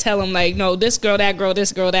then I tell them "No, this girl, that girl,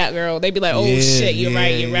 this girl, that girl." They'd be like, "Oh shit, you're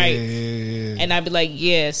right." Yeah. And I'd be like,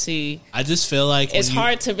 "Yeah, see." I just feel like it's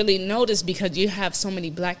hard to really notice because you have so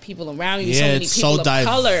many black people around you, so many people of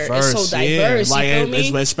color. It's so diverse. Like, you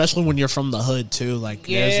feel me? especially when you're from the hood too.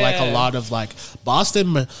 There's a lot of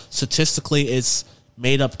Boston statistically it's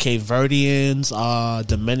made up Cape Verdeans,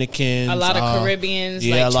 Dominicans, a lot of Caribbeans,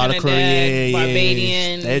 a lot Trinidad, of Caribbean,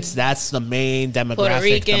 Barbadian. That's the main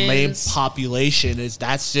demographic, the main population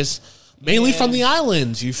that's just mainly from the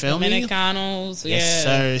islands. You feel me? Dominicanos, yes,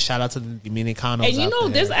 sir. Shout out to the Dominicanos.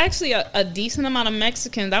 And there's actually a decent amount of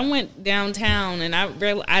Mexicans. I went downtown and I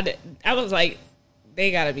was like, they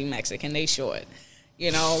gotta be Mexican. They short,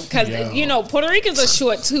 because Puerto Ricans are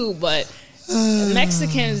short too, but.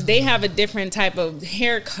 Mexicans, they have a different type of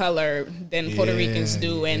hair color than Puerto Ricans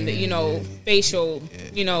do, and facial,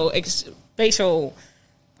 facial,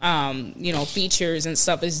 features and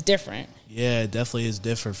stuff is different. Yeah, it definitely is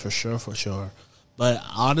different for sure. But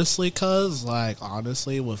honestly,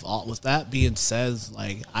 with that being said,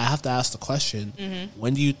 I have to ask the question: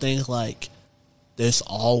 when do you think this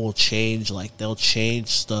all will change? They'll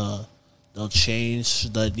change the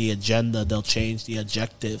agenda. They'll change the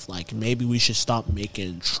objective. Maybe we should stop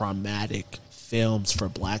making traumatic films for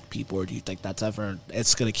black people. Or do you think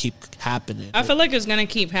it's going to keep happening? I feel like it's going to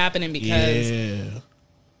keep happening because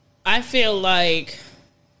I feel like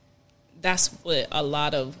that's what a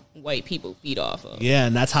lot of white people feed off of. Yeah,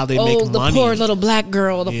 and that's how they make money. The poor little black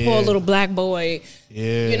girl, the poor little black boy.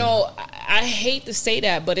 Yeah. I hate to say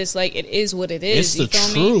that, but it's it is what it is. It's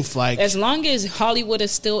the truth. As long as Hollywood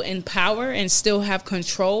is still in power and still have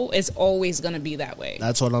control, it's always going to be that way.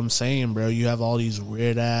 That's what I'm saying, bro. You have all these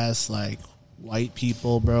weird ass white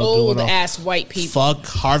people, bro. Old ass white people. Fuck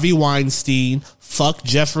Harvey Weinstein. Fuck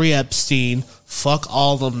Jeffrey Epstein. Fuck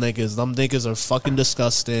all them niggas. Them niggas are fucking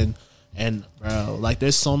disgusting. And bro,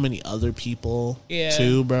 there's so many other people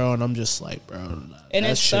too, bro. And I'm just bro. And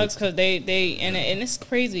it sucks because they and it's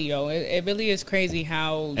crazy, yo. It really is crazy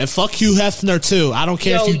how. And fuck Hugh Hefner too. I don't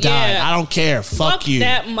care if you died. I don't care. Fuck you.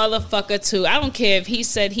 That motherfucker too. I don't care if he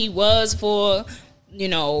said he was for,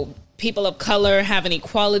 people of color having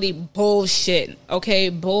equality. Bullshit. Okay,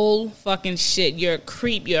 bull fucking shit. You're a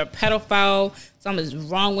creep. You're a pedophile. Something's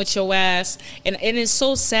wrong with your ass. And it's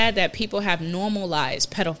so sad that people have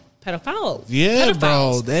normalized pedophiles. Yeah,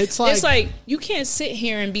 pedophiles. Bro. It's you can't sit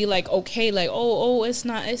here and be okay, it's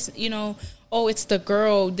not, it's, it's the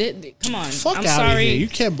girl. Come on. Fuck I'm out sorry. Of here. You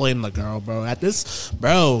can't blame the girl, bro. At this,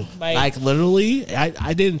 bro, literally,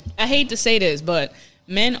 I didn't. I hate to say this, but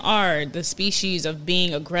men are the species of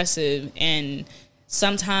being aggressive and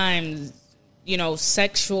sometimes,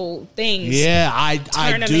 sexual things. Yeah, I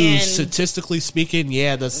do. Statistically speaking,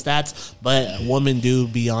 the stats, but women do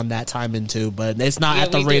be on that timing too. But it's not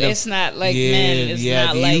at the rate of. It's not like men. It's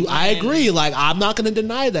not like I agree. I'm not going to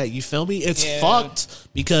deny that. You feel me? It's fucked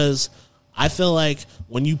because I feel like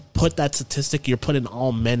when you put that statistic, you're putting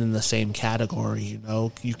all men in the same category.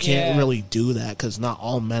 You can't really do that because not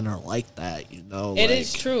all men are like that. It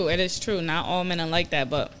is true. It is true. Not all men are like that,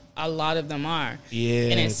 but a lot of them are. Yeah,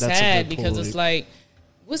 and it's sad because it's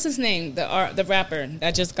what's his name? The rapper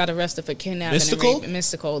that just got arrested for kidnapping Mystical? and rape.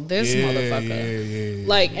 Mystical. This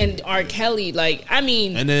motherfucker. And R. Kelly.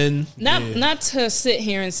 And then not to sit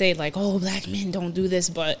here and say black men don't do this,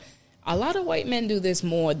 but a lot of white men do this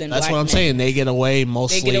more than that's black what I'm men. saying. They get away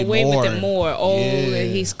mostly. They get away more. with it more.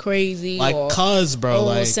 He's crazy. Bro.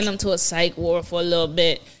 Send him to a psych ward for a little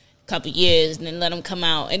bit. Couple years and then let him come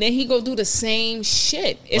out and then he go do the same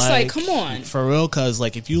shit. It's come on, for real. Cause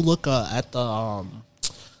if you look at the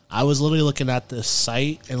I was literally looking at this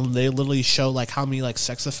site, and they literally show like how many like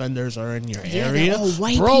sex offenders are in your area.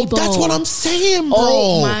 White bro, people. That's what I'm saying, bro.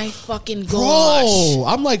 Oh my fucking gosh. Bro,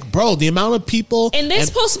 I'm like, bro, the amount of people, and they're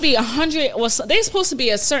supposed to be 100. Well, they're supposed to be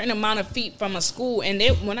a certain amount of feet from a school, and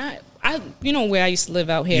when I you know where I used to live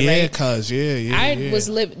out here, right? I was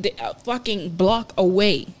a fucking block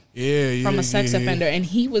away, from a sex offender, and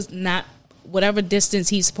he was not whatever distance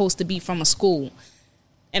he's supposed to be from a school,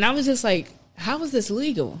 and I was just like, how is this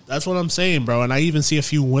legal? That's what I'm saying, bro. And I even see a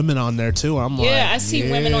few women on there too. I'm like, I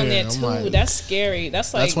see women on there too. Like, that's scary.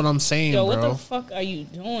 That's what I'm saying, yo, bro. What the fuck are you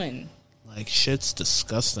doing? Like, shit's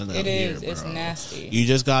disgusting out here, It is. Bro. It's nasty. You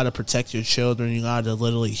just gotta protect your children. You gotta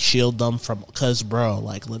literally shield them from, cause, bro,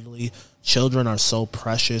 like literally, children are so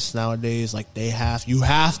precious nowadays. Like you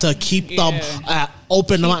have to keep them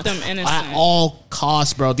open at all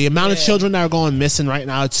costs, bro. The amount of children that are going missing right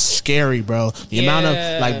now, it's scary, bro. The amount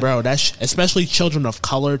of like, bro, that's especially children of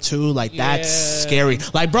color too. Like that's scary.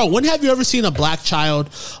 Like, bro, when have you ever seen a black child?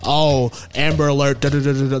 Oh, Amber Alert.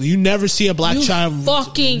 You never see a black child.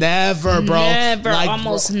 Fucking never, bro. Never, like,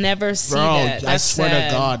 almost never see bro, that. That's I swear sad.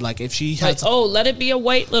 to God, like if she has, like, let it be a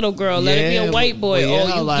white little girl. Let it be a white boy.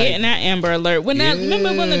 You like, getting that Amber Alert?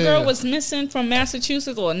 Remember when the girl was missing from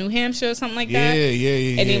Massachusetts or New Hampshire or something like that?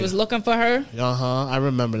 And he was looking for her. I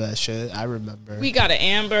remember that shit. I remember. We got an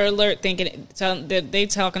Amber Alert thinking they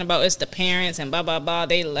talking about it's the parents and blah blah blah.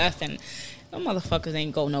 They left and them motherfuckers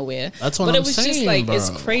ain't go nowhere. That's what I'm saying. But it was just like, bro. It's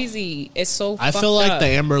crazy. It's so. I feel like the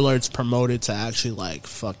Amber Alert's promoted to actually like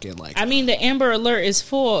fucking like. I mean, the Amber Alert is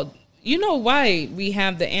for. You know why we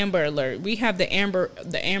have the Amber Alert? We have the Amber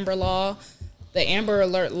Law. The Amber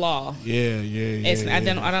Alert law.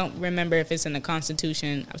 I don't remember if it's in the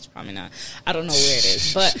Constitution. It's probably not. I don't know where it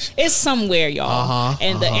is, but it's somewhere, y'all.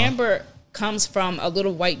 The Amber comes from a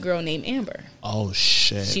little white girl named Amber. Oh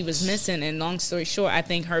shit! She was missing, and long story short, I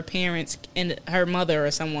think her parents and her mother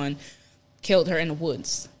or someone killed her in the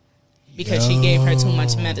woods because she gave her too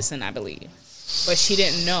much medicine, I believe, but she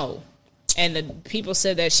didn't know. And the people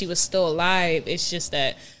said that she was still alive. It's just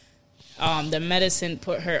that. The medicine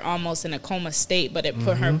put her almost in a coma state, but it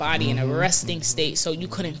put her body in a resting state, so you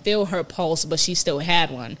couldn't feel her pulse, but she still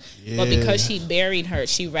had one. But because she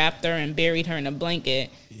wrapped her and buried her in a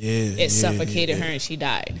blanket, it suffocated her and she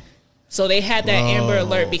died. So they had that Amber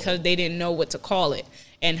Alert because they didn't know what to call it,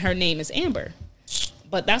 and her name is Amber.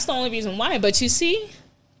 But that's the only reason why. But do you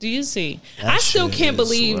see? I still can't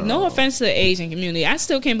believe, no offense to the Asian community, I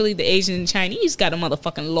still can't believe the Asian and Chinese got a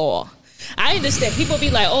motherfucking law. I understand. People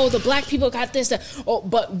be like, oh, the black people got this.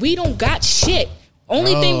 But we don't got shit.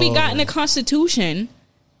 Only thing we got in the Constitution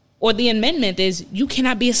or the amendment is you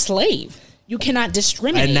cannot be a slave. You cannot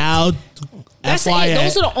discriminate. And now, those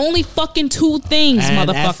are the only fucking two things,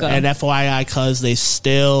 motherfucker. And FYI, cause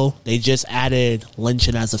they just added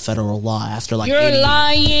lynching as a federal law after like. You're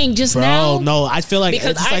lying just now. No, I feel like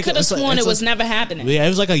because I could have sworn it was never happening. Yeah, it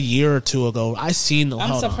was like a year or two ago. I'm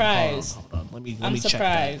surprised. Hold on. Let me surprised. check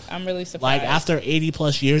that. I'm really surprised. Like after 80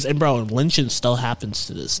 plus years, and bro, lynching still happens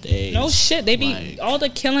to this day. No shit, they be all the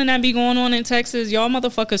killing that be going on in Texas. Y'all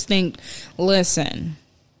motherfuckers think. Listen.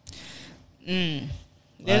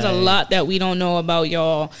 There's a lot that we don't know about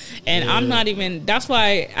y'all, and I'm not even. That's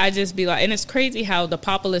why I just be like, and it's crazy how the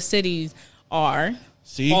populous cities are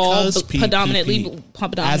all predominantly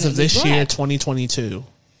as of this black. year, 2022.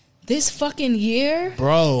 This fucking year,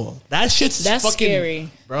 bro, that's fucking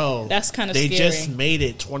scary, bro. That's kind of scary. They just made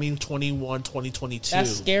it 2021, 2022.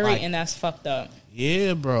 That's scary and that's fucked up.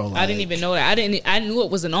 Yeah, bro. I didn't even know that. I knew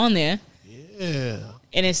it wasn't on there. Yeah.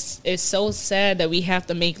 And it's so sad that we have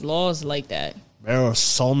to make laws like that. There were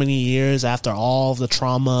so many years after all of the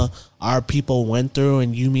trauma our people went through,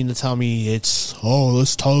 and you mean to tell me let's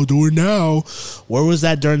do it now? Where was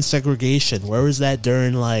that during segregation? Where was that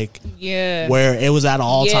during where it was at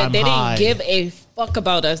all-time high? They didn't give a fuck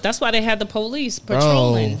about us. That's why they had the police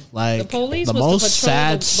patrolling. The police the was most to patrol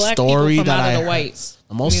sad the black story people from that out I of the whites.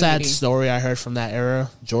 The most sad story I heard from that era,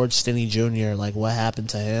 George Stinney Jr., like what happened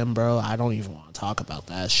to him, bro. I don't even want to talk about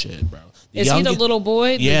that shit, bro. Is he the little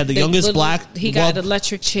boy? Yeah, the youngest black. He got an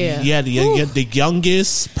electric chair. Yeah, the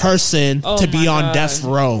youngest person to be on death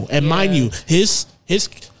row. And mind you, the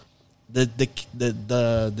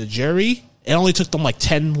jury, it only took them like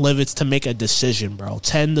 10 livets to make a decision, bro.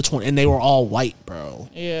 10 to 20, and they were all white, bro.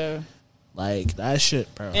 Yeah, like that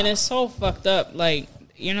shit, bro. And it's so fucked up. Like,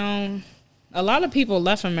 you know, a lot of people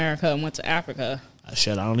left America and went to Africa.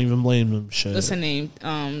 Shit, I don't even blame them. Shit. What's her name?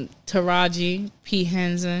 Taraji P.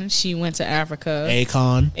 Henson. She went to Africa.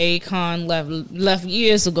 Akon left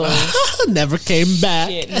years ago. Never came back.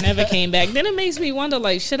 Shit, never came back. Then it makes me wonder,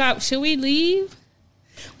 like, should we leave?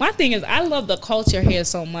 My thing is, I love the culture here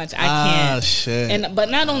so much. I can't. Shit. But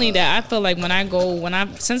not only that, I feel like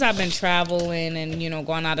since I've been traveling and, you know,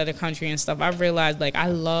 going out of the country and stuff, I've realized, like,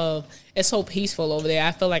 it's so peaceful over there.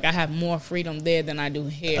 I feel like I have more freedom there than I do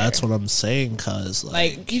here. That's what I'm saying, cuz.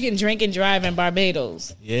 Like, you can drink and drive in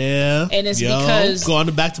Barbados. Yeah. And it's because...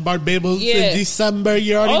 Going back to Barbados in December,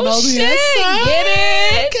 you already know the shit, answer. Get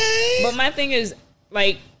it? Okay. But my thing is,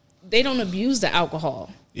 like, they don't abuse the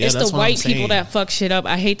alcohol. Yeah, it's the white people that fuck shit up.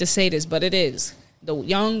 I hate to say this, but it is. The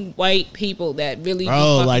young white people that really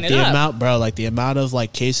like the amount of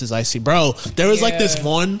like cases I see, bro. There was like this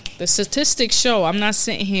one. The statistics show. I'm not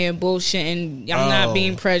sitting here bullshitting. I'm not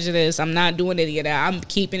being prejudiced. I'm not doing any of that. I'm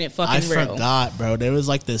keeping it fucking real. I forgot, bro. There was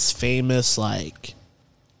like this famous like.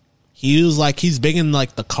 He's big in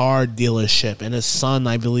like the car dealership, and his son,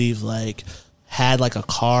 I believe, like had like a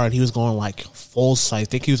car, and he was going like full sight. I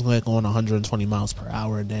think he was going 120 miles per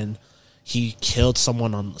hour, and then he killed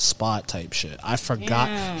someone on the spot type shit. I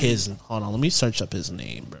forgot his... Hold on, let me search up his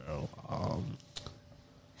name, bro.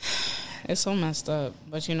 It's so messed up.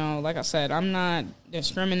 But, you know, like I said, I'm not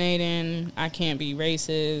discriminating. I can't be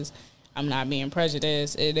racist. I'm not being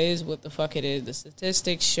prejudiced. It is what the fuck it is. The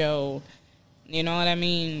statistics show, you know what I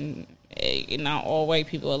mean? Not all white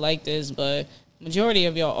people are like this, but majority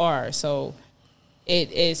of y'all are. So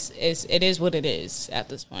it is what it is at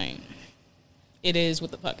this point. It is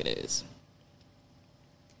what the fuck it is.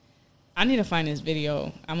 I need to find this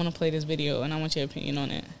video. I'm going to play this video, and I want your opinion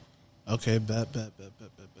on it. Okay, bet.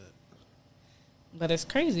 But it's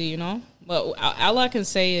crazy, you know? But all I can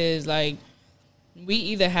say is, like, we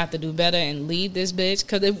either have to do better and lead this bitch.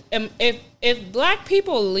 Because if black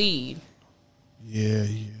people lead... Yeah.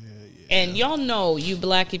 And y'all know you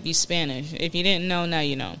black if you Spanish. If you didn't know, now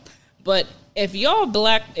you know. But if y'all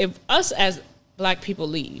black... If us as black people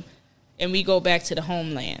lead... And we go back to the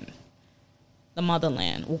homeland, the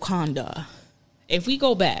motherland, Wakanda. If we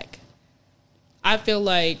go back, I feel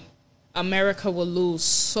like America will lose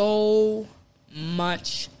so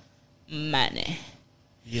much money.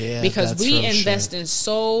 Yeah, because we invest in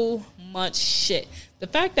so much shit. The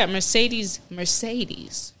fact that Mercedes,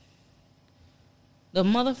 the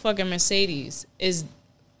motherfucking Mercedes is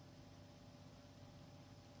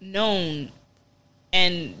known.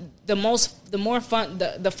 And the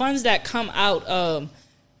funds that come out of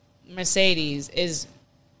Mercedes is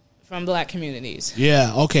from black communities.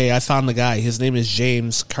 Yeah, okay, I found the guy. His name is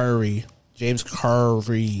James Curry.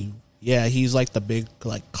 Yeah, he's like the big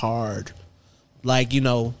like card. Like, you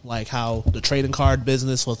know, like how the trading card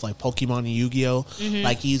business with like Pokemon and Yu-Gi-Oh! Mm-hmm.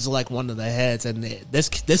 Like he's like one of the heads, and this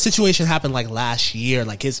situation happened like last year.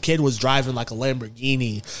 Like his kid was driving like a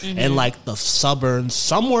Lamborghini in like the suburbs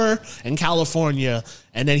somewhere in California,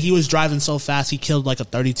 and then he was driving so fast he killed like a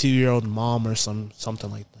 32-year-old mom or something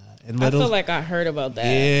like that. And I feel like I heard about that.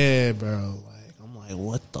 Yeah, bro. Like I'm like,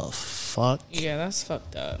 what the fuck? Yeah, that's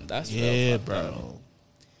fucked up. That's real fucked up.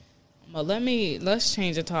 But let's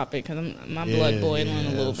change the topic because my blood boiling a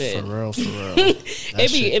little bit. For real.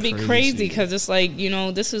 It'd be crazy because it's like, you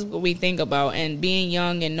know, this is what we think about, and being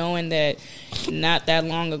young and knowing that not that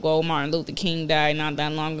long ago Martin Luther King died, not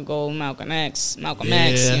that long ago Malcolm X, you know,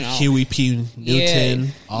 Huey P.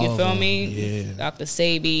 Newton, you feel me? Yeah, Dr.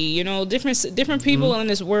 Sebi, you know, different people in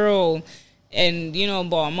this world. And, you know,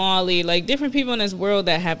 Bob Marley, like, different people in this world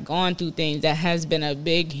that have gone through things that has been a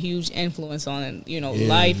big, huge influence on, you know,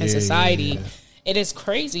 life and society. Yeah. It is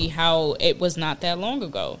crazy how it was not that long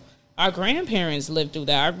ago. Our grandparents lived through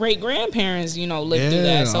that. Our great-grandparents, you know, lived through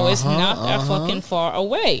that. So it's not that fucking far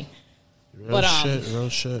away. Real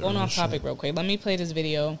shit. Going off topic real quick. Let me play this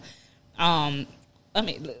video.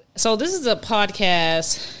 So this is a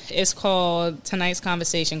podcast. It's called Tonight's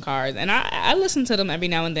Conversation Cards, and I listen to them every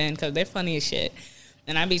now and then because they're funny as shit,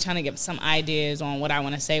 and I be trying to get some ideas on what I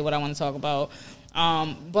want to say, what I want to talk about.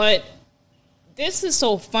 But this is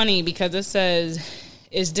so funny because it says,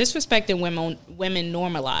 "Is disrespecting women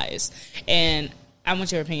normalized?" And I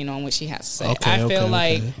want your opinion on what she has to say. I feel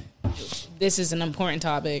like this is an important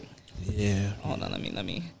topic. Yeah. Hold on, let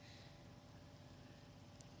me.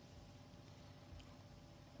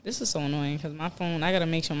 This is so annoying because my phone, I got to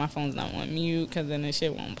make sure my phone's not on mute because then this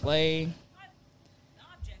shit won't play.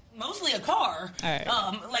 Mostly a car. All right.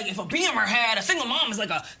 Like if a Beamer had a single mom is like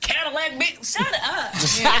a Cadillac. Shut up.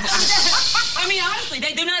 I mean, honestly,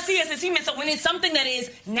 they do not see us as humans. So when it's something that is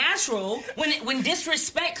natural, when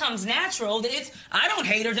disrespect comes natural, I don't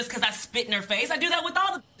hate her just because I spit in her face. I do that with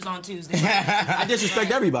all the on Tuesday. I disrespect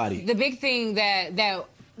everybody. The big thing that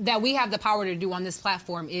that we have the power to do on this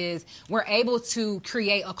platform is we're able to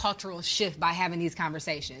create a cultural shift by having these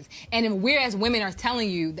conversations. And if we as women are telling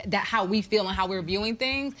you that how we feel and how we're viewing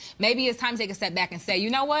things, maybe it's time to take a step back and say, you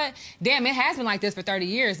know what? Damn, it has been like this for 30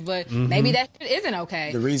 years, but maybe that shit isn't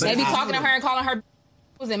okay. Maybe talking to her and calling her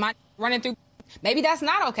and my running through, maybe that's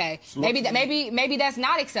not okay. Maybe that's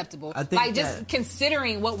not acceptable. Like, just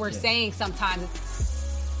considering what we're saying sometimes.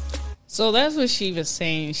 So that's what she was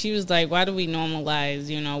saying. She was like, why do we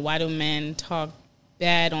normalize, why do men talk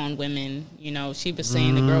bad on women? She was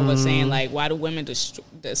saying, the girl was saying, like, why do women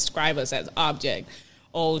describe us as object?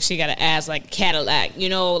 Oh, she got an ass like Cadillac,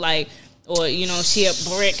 or, she a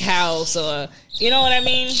brick house, or, you know what I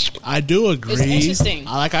mean? I do agree. It's interesting.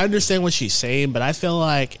 I understand what she's saying, but I feel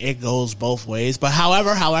like it goes both ways. But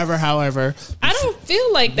however. I don't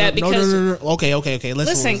feel like that because... No. Okay.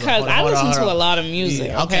 Listen, because I listen to a lot of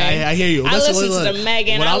music, okay? I hear you. I listen to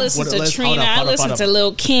Megan, I listen to Trina, I listen to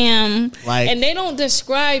Lil Kim, and they don't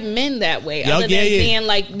describe men that way, other than being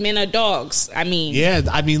like men are dogs. I mean... Yeah,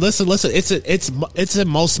 listen, it's in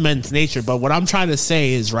most men's nature, but what I'm trying to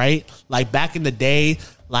say is, right, like back in the day,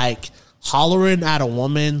 like... hollering at a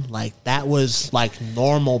woman, like, that was, like,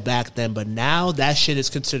 normal back then. But now that shit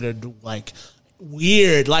is considered, like,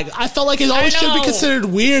 weird. Like, I felt like it always should be considered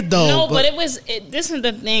weird, though. No, but this is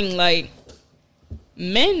the thing, like,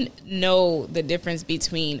 men know the difference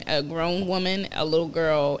between a grown woman, a little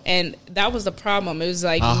girl, and that was the problem. It was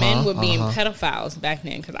like men were being pedophiles back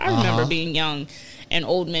then. Because I remember being young and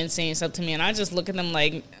old men saying stuff to me, and I just look at them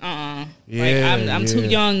like, I'm too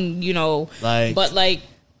young, but, like,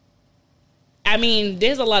 I mean,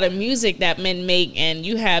 there's a lot of music that men make, and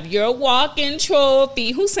you have Your Walking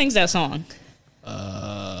Trophy. Who sings that song?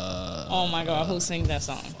 Oh my God, who sings that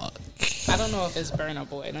song? I don't know if it's Burna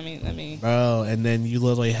Boy. Let me. Bro, and then you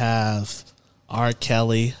literally have R.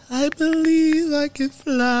 Kelly. I believe I can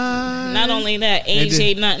fly. Not only that, age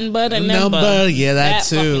ain't nothing but a number. Yeah, that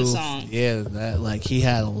too. Song. Yeah, that, like, he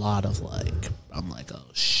had a lot of, like, I'm like, oh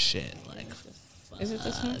shit, like, is it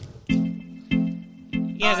this one?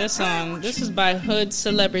 Yeah, this song. This is by Hood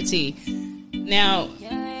Celebrity. Now,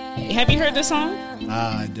 have you heard this song?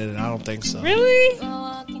 I didn't. I don't think so. Really?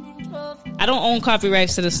 I don't own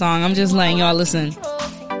copyrights to the song. I'm just letting y'all listen.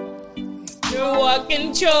 You're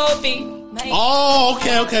walking trophy. Oh,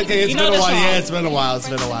 okay. It's been a while. Yeah, it's been a while.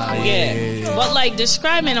 Yeah. But, like,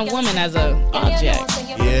 describing a woman as an object.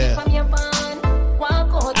 Yeah.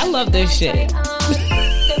 I love this shit.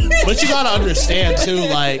 But you gotta understand, too,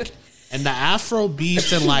 like, and the Afro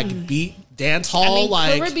beats and, like, beat dance hall,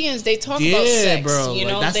 like, Caribbeans, they talk about sex, bro,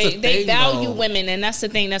 like, they value women, and that's the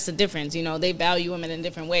thing, that's the difference, they value women in a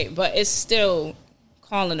different way, but it's still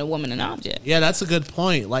calling a woman an object. Yeah, that's a good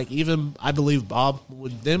point. Like, even, I believe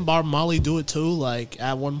didn't Bob Marley do it too, like,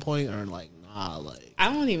 at one point, or, like, nah, like,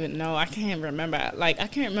 I don't even know. I can't remember. Like, I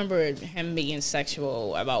can't remember him being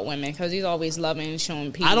sexual about women because he's always loving,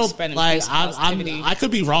 showing peace, spreading peace, positivity. I could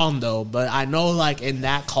be wrong though, but I know, like, in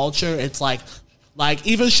that culture, it's like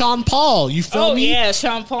even Sean Paul. You feel me? Oh yeah,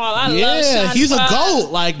 Sean Paul. I love Sean Paul. He's a goat.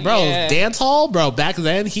 Like, bro, dance hall, bro. Back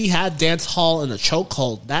then, he had dance hall in a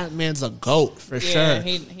chokehold. That man's a goat for sure.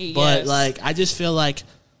 But like, I just feel like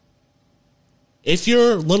if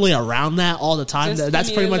you're literally around that all the time, that's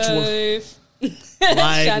pretty much what.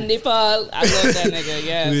 Like, Sean Paul, I love that nigga.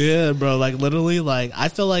 Yes. Yeah, bro. Like, literally, like, I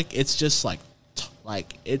feel like it's just like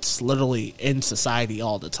it's literally in society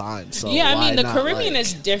all the time. So yeah, I mean, the Caribbean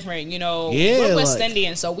is different. We're West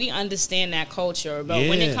Indian, so we understand that culture. But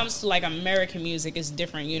when it comes to, like, American music, it's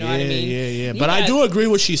different. You know what I mean? Yeah. But I do agree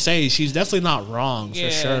with what she's saying. She's definitely not wrong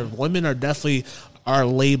for sure. Women are definitely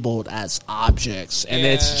labeled as objects, and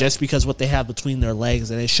it's just because what they have between their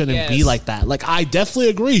legs, and it shouldn't be like that. Like, I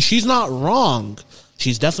definitely agree. She's not wrong.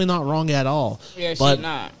 She's definitely not wrong at all. Yeah, she's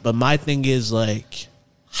not. But my thing is, like,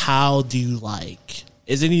 how do you, like,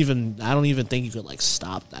 I don't even think you could, like,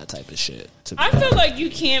 stop that type of shit. I feel like you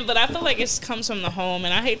can, but I feel like it comes from the home,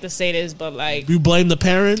 and I hate to say this, but, like, you blame the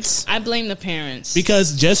parents? I blame the parents.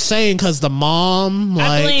 Because the mom, like,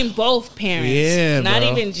 I blame both parents. Yeah, not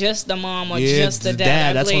bro. even just the mom or just the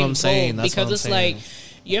dad. That's what I'm saying. Because it's like,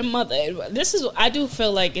 your mother, I do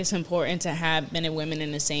feel like it's important to have men and women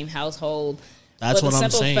in the same household. That's what I'm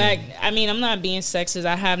saying. But the simple fact, I mean, I'm not being sexist.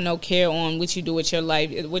 I have no care on what you do with your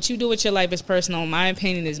life. What you do with your life is personal. My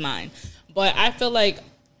opinion is mine. But I feel like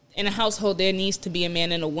in a household, there needs to be a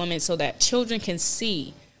man and a woman so that children can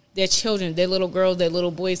see their children, their little girls, their little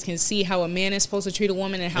boys can see how a man is supposed to treat a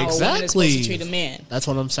woman and how a woman is supposed to treat a man. That's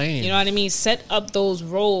what I'm saying. You know what I mean? Set up those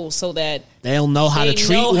roles so that they'll know how to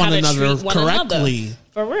treat one another correctly.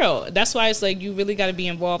 For real. That's why it's like you really got to be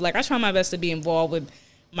involved. Like, I try my best to be involved with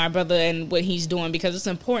my brother and what he's doing, because it's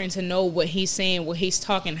important to know what he's saying, what he's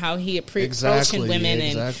talking, how he approaching women.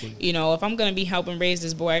 And, you know, if I'm going to be helping raise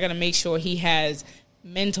this boy, I got to make sure he has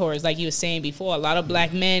mentors. Like you were saying before, a lot of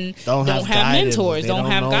black men don't have mentors, don't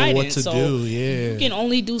have guidance. So you can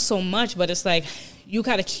only do so much, but it's like, you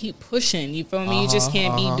got to keep pushing. You feel me? You just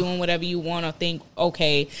can't be doing whatever you want or think,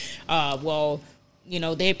 okay, well, you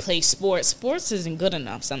know, they play sports. Sports isn't good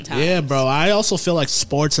enough sometimes. Yeah, bro. I also feel like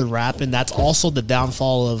sports and rapping, that's also the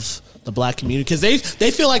downfall of the black community, because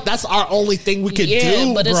they feel like that's our only thing we can do,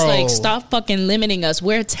 Yeah, but bro. it's like, stop fucking limiting us.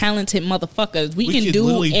 We're talented motherfuckers. We can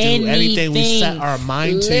do anything we set our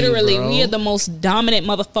mind to. Literally, bro. we are the most dominant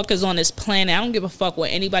motherfuckers on this planet. I don't give a fuck what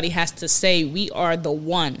anybody has to say. We are the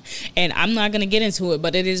one. And I'm not going to get into it,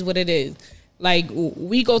 but it is what it is. Like,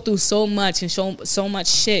 we go through so much and so much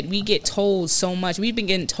shit. We get told so much. We've been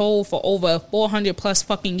getting told for over 400 plus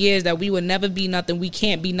fucking years that we will never be nothing. We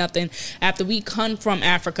can't be nothing. After we come from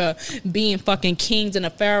Africa, being fucking kings and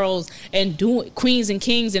the pharaohs and doing queens and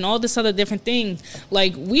kings and all this other different things.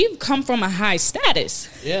 Like, we've come from a high status.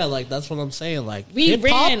 Yeah, like, that's what I'm saying. Like, we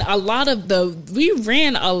ran a lot of the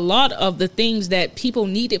things that people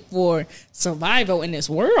needed for survival in this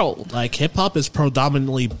world. Like, hip hop is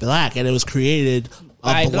predominantly black, and it was created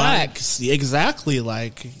by black. Exactly.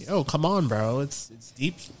 Like, yo, come on, bro. It's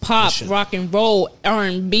deep. Pop, rock and roll,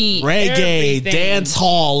 R&B, reggae, everything. dance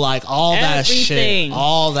hall, like all that shit.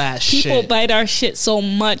 All that shit. People bite our shit so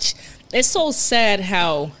much. It's so sad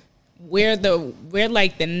how we're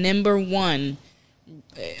like the number one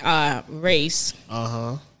race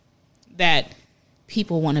that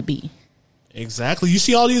people want to be. Exactly. You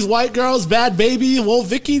see all these white girls, Bad Baby, Wolf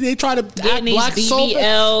Vicky, they try to act black so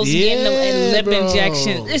bad. Getting them lip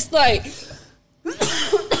injections. It's like,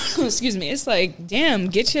 excuse me, it's like, damn,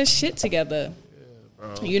 get your shit together.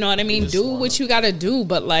 Yeah, you know what I mean? Do what you gotta do,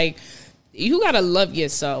 but like, you gotta love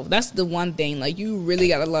yourself. That's the one thing. Like, you really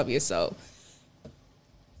gotta love yourself.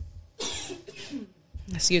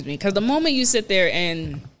 Excuse me. Because the moment you sit there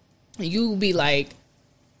and you be like,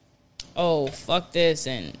 oh, fuck this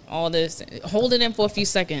and all this, hold it in for a few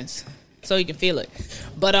seconds so you can feel it.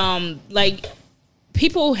 But like,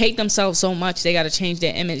 people hate themselves so much they got to change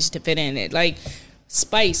their image to fit in it. Like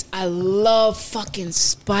Spice, I love fucking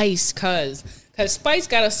Spice, cause Spice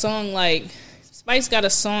got a song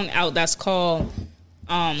out that's called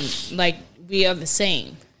like, We Are the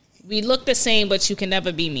Same. We look the same, but you can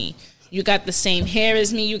never be me. You got the same hair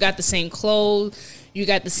as me, you got the same clothes, you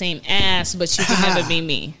got the same ass, but you can never be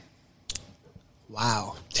me.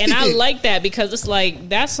 Wow. And I like that, because it's like,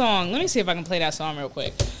 that song, let me see if I can play that song real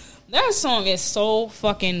quick. That song is so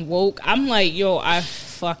fucking woke. I'm like, yo, I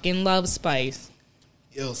fucking love Spice.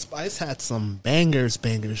 Yo, Spice had some bangers for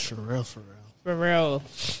real. For real.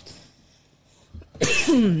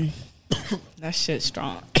 That shit's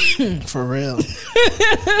strong. For real.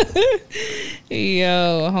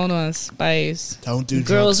 Yo, hold on, Spice. Don't do drugs,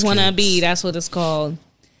 Girls Wanna kids. Be, that's what it's called.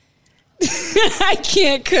 I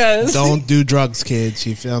can't cuss. Don't do drugs, kids.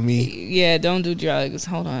 You feel me? Yeah, don't do drugs.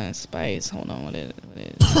 Hold on, Spice. Hold on, what is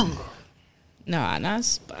it? No, not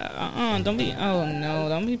Spice. Don't be. Oh no,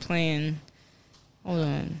 don't be playing. Hold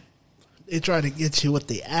on. They try to get you with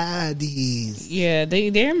the addies. Yeah,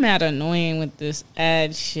 they're mad annoying with this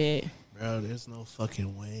ad shit. Bro, there's no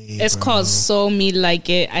fucking way. It's called So Me Like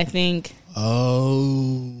It, I think.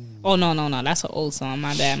 Oh. Oh no, that's an old song.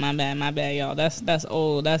 My bad, y'all. That's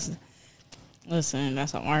old. Listen,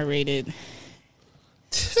 that's an R-rated.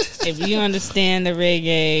 If you understand the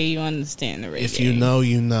reggae, you understand the reggae. If you know,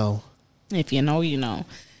 you know. If you know, you know.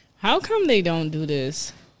 How come they don't do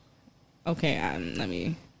this? Okay, let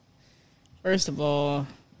me. First of all,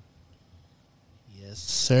 yes,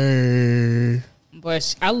 sir.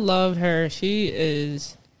 But I love her. She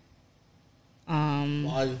is.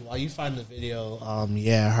 While you find the video,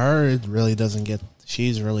 yeah, her really doesn't get.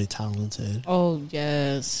 She's really talented. Oh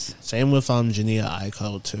yes. Same with Jania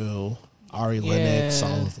Aiko too. Ari Lennox,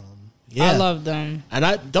 all of them. Yeah, I love them. And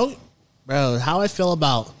I don't, bro. How I feel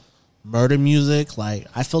about murder music, like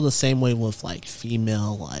I feel the same way with like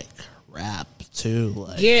female like rap too.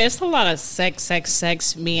 Like, yeah, it's a lot of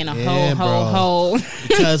sex, being a hoe.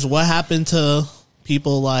 Because what happened to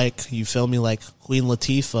people like, you feel me, like Queen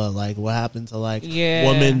Latifah? Like what happened to like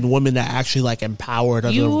women that actually like empowered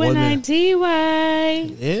other women?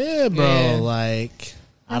 UNITY. Yeah, bro. Yeah. Like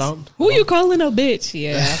who you calling a bitch?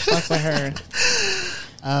 Yeah, I fuck with her.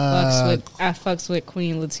 I fucks with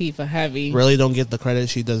Queen Latifah heavy. Really don't get the credit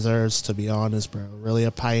she deserves, to be honest, bro. Really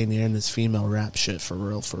a pioneer in this female rap shit, for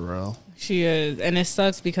real. She is, and it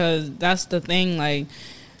sucks because that's the thing. Like,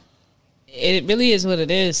 it really is what it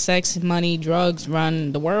is. Sex, money, drugs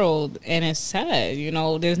run the world, and it's sad. You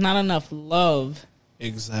know, there's not enough love.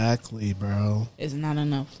 Exactly, bro. It's not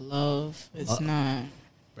enough love. It's not,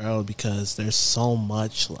 bro, because there's so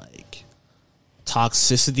much like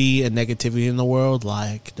toxicity and negativity in the world.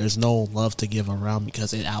 Like, there's no love to give around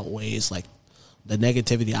because it outweighs, like, the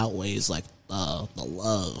negativity outweighs like the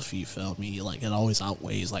love. You feel me? Like, it always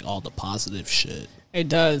outweighs like all the positive shit. It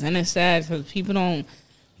does, and it's sad because people don't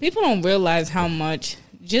realize how much,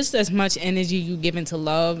 just as much energy you give into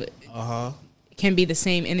love, can be the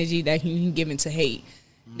same energy that you can give into hate.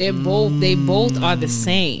 They both are the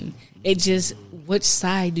same. It just, which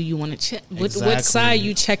side do you want to check? Exactly. What side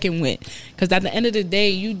you checking with? Because at the end of the day,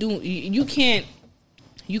 you can't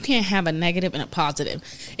have a negative and a positive.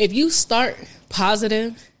 If you start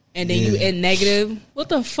positive and then you end negative, what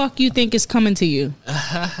the fuck you think is coming to you?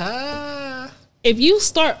 If you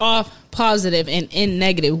start off positive and end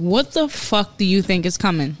negative, what the fuck do you think is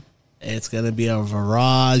coming? It's gonna be a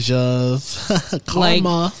barrage of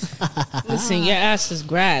karma. Like, listen, your ass is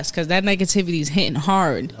grass because that negativity is hitting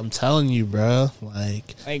hard. I'm telling you, bro.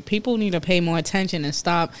 Like people need to pay more attention and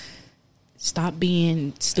stop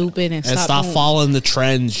being stupid and stop following the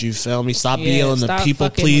trends. You feel me? Stop being the people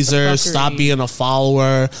pleaser. Stop being a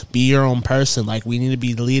follower. Be your own person. Like, we need to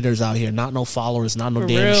be leaders out here, not no followers, not no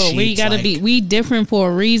damn sheets. We gotta be. We different for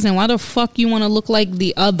a reason. Why the fuck you want to look like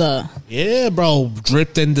the other? Yeah, bro.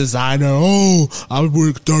 Dripped in designer. Oh, I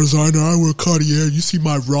work designer. I wear Cartier. You see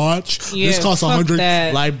my watch? Yeah, this costs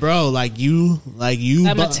 $100. Like, bro. Like you.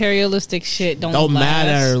 That materialistic shit don't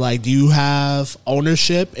matter. Like, do you have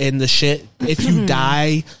ownership in the shit? If you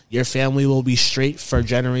die, your family will be straight for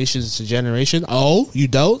generations to generation. Oh, you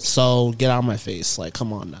don't? So get out of my face. Like,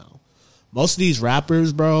 come on now. Most of these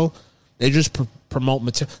rappers, bro, they just promote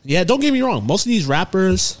material. Yeah, don't get me wrong. Most of these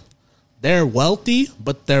rappers, they're wealthy,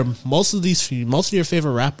 but most of your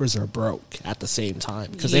favorite rappers are broke at the same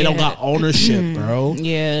time because they don't got ownership, bro.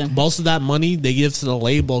 Yeah, most of that money they give to the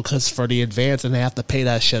label because for the advance, and they have to pay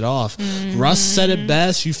that shit off. Russ said it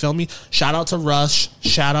best. You feel me? Shout out to Rush.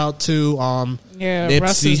 Shout out to Nipsey.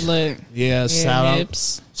 Russ is lit. Yeah, shout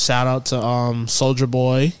out to Soulja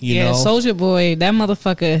Boy. You know, Soulja Boy, that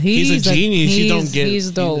motherfucker. He's a genius.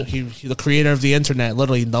 He's dope. He's the creator of the internet.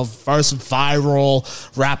 Literally, the first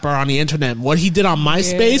viral rapper on the internet. What he did on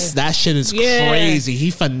MySpace, that shit is crazy. He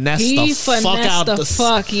finessed the fuck out of the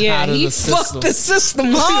system. He fucked the system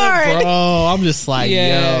hard, bro. I'm just like,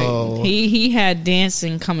 yo. He had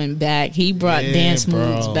dancing coming back. He brought dance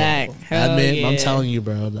moves back. That man, I'm telling you,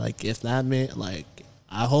 bro. Like, if that man, like,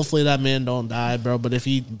 hopefully that man don't die, bro. But if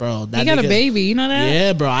he got a baby, you know that?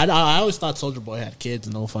 Yeah, bro. I always thought Soulja Boy had kids.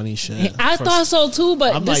 No funny shit. I thought so too,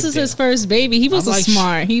 but this is his first baby. He was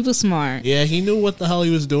smart. He was smart. Yeah, he knew what the hell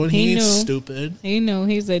he was doing. He ain't stupid. He knew.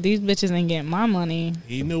 He said these bitches ain't getting my money.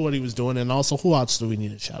 He knew what he was doing. And also, who else do we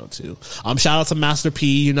need to shout out to? Shout out to Master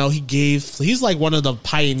P. You know, he's like one of the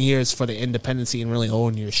pioneers for the independency and really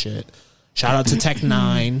own your shit. Shout out to Tech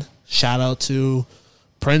 9. Shout out to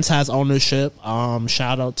Prince has ownership.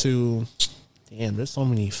 Shout out to, damn, there's so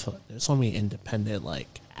many independent like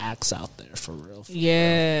acts out there for real.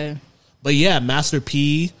 Yeah. But yeah, Master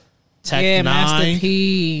P, Tech 9, Master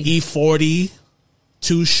P, E40,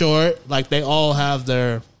 Too Short, like they all have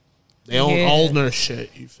they own their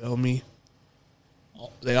shit. You feel me?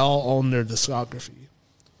 They all own their discography.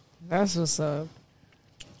 That's what's up.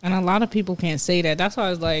 And a lot of people can't say that. That's why I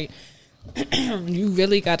was like, you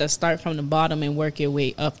really got to start from the bottom and work your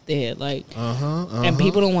way up there, like. And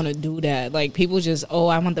people don't want to do that. Like, people just,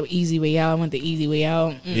 I want the easy way out. I want the easy way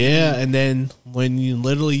out. Yeah, and then when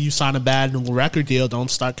you sign a bad record deal,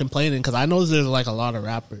 don't start complaining, because I know there's like a lot of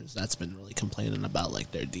rappers that's been really complaining about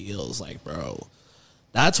like their deals. Like, bro,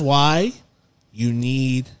 that's why you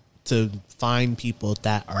need to find people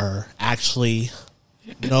that are actually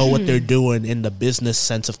know what they're doing in the business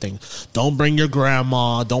sense of things. Don't bring your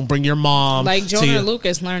grandma. Don't bring your mom. Like Jonah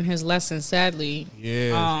Lucas learned his lesson, sadly.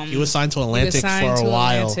 Yeah. He was signed to Atlantic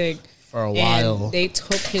for a while. They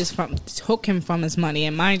took him from his money.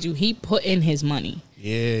 And mind you, he put in his money.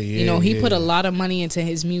 Yeah. You know, he put a lot of money into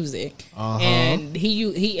his music. And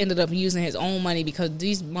he ended up using his own money because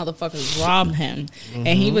these motherfuckers robbed him. And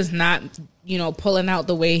he was not, pulling out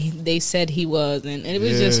the way they said he was. And it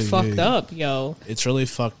was just fucked up, yo. It's really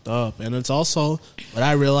fucked up. And it's also, but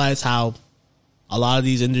I realize how a lot of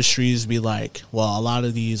these industries be like, a lot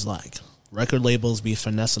of these like record labels be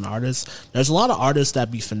finessing artists. There's a lot of artists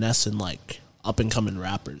that be finessing like up and coming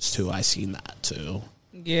rappers too. I seen that too.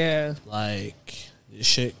 Yeah. Like,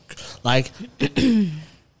 shit, like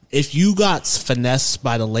if you got finessed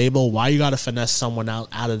by the label, why you gotta finesse someone out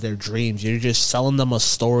of their dreams? You're just selling them a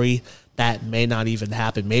story that may not even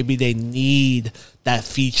happen. Maybe they need that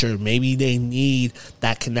feature. Maybe they need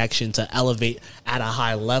that connection to elevate at a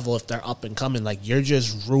high level if they're up and coming. Like, you're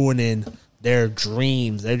just ruining their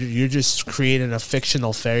dreams. You're just creating a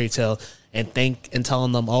fictional fairy tale and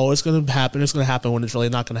telling them, oh, it's going to happen when it's really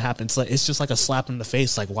not going to happen. It's just like a slap in the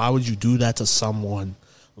face. Like, why would you do that to someone?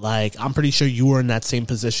 Like, I'm pretty sure you were in that same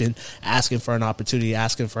position, asking for an opportunity,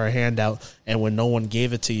 asking for a handout, and when no one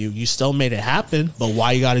gave it to you, you still made it happen. But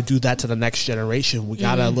why you got to do that to the next generation? We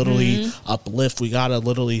got to literally uplift. We got to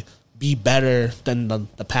literally be better than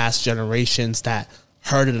the past generations that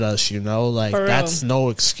hurted us, you know? Like, that's no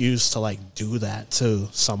excuse to, like, do that to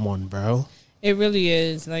someone, bro. It really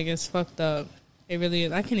is. Like, it's fucked up. It really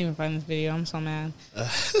is. I can't even find this video. I'm so mad.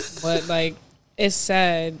 But, like, it's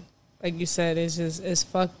sad. Like you said, it's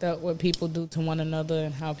fucked up what people do to one another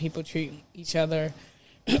and how people treat each other.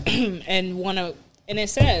 And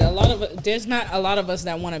it's sad. There's not a lot of us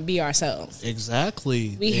that want to be ourselves.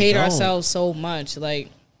 Exactly. We hate ourselves so much. Like,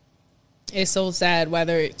 it's so sad,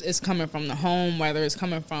 whether it's coming from the home, whether it's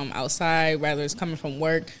coming from outside, whether it's coming from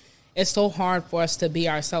work. It's so hard for us to be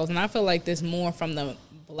ourselves. And I feel like there's more from the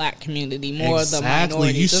Black community, more the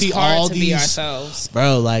minorities. You see it's hard all to these, be ourselves,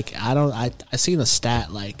 bro. Like, I seen a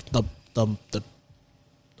stat, like the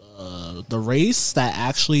race that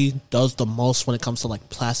actually does the most when it comes to like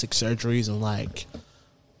plastic surgeries and like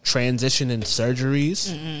transition in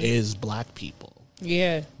surgeries is Black people.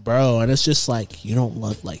 Yeah, bro. And it's just like, you don't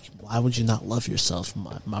love, like, why would you not love yourself,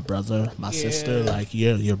 my brother, my sister? Like,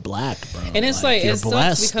 you're Black, bro. And it's like you're it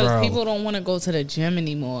blessed, sucks because bro. people don't want to go to the gym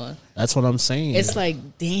anymore. That's what I'm saying. It's like,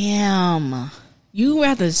 damn, you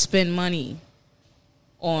rather spend money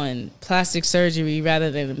on plastic surgery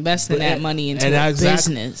rather than investing that money into a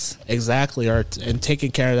business. Exactly, and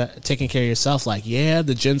taking care of yourself. Like, yeah,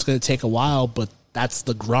 the gym's gonna take a while, but that's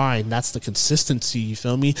the grind. That's the consistency. You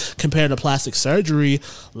feel me? Compared to plastic surgery,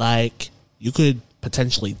 like, you could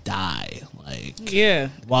potentially die. Like, yeah,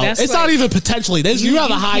 well, it's like, not even potentially. You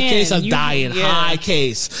have a high case of dying. Yeah. High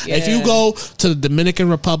case. Yeah. If you go to the Dominican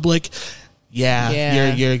Republic,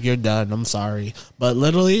 you're done. I'm sorry, but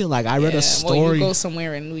literally, like, I read a story. Well, you go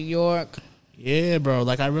somewhere in New York. Yeah, bro.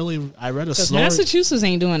 Like, I read a story. Massachusetts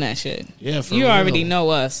ain't doing that shit. Yeah, for you real. already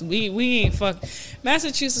know us. We ain't fuck.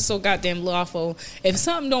 Massachusetts so goddamn lawful. If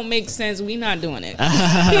something don't make sense, we not doing it.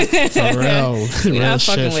 For real. We not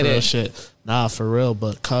fucking with real it. Shit. Nah, for real.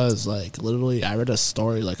 But cause, like, literally, I read a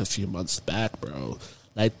story like a few months back, bro.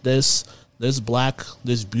 Like, this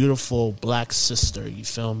beautiful Black sister. You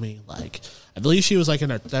feel me? Like, I believe she was like in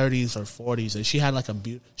her 30s or 40s, and she had like a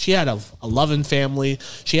loving family.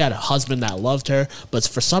 She had a husband that loved her, but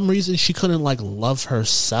for some reason she couldn't like love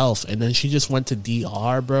herself, and then she just went to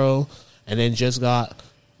DR, bro, and then just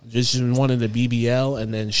wanted the BBL,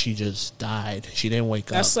 and then she just died. She didn't wake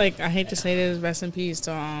up. That's like, I hate to say this, rest in peace to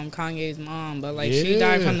Kanye's mom, but like, she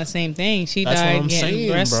died from the same thing. She died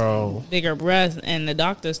getting bigger breasts, and the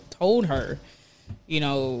doctors told her, you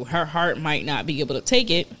know, her heart might not be able to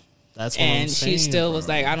take it. That's what I'm saying, she still was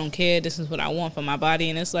bro. like, I don't care. This is what I want for my body.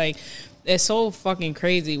 And it's like, it's so fucking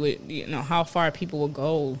crazy with, you know, how far people will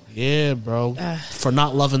go. Yeah, bro. For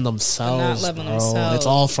not loving themselves. It's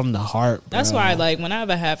all from the heart, bro. That's why, like,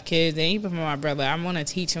 whenever I have kids, and even for my brother, I want to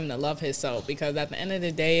teach him to love himself, because at the end of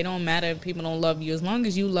the day, it don't matter if people don't love you, as long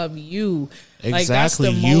as you love you.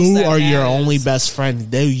 Exactly. Like, you are your only best friend.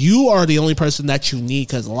 You are the only person that you need,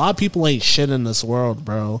 because a lot of people ain't shit in this world,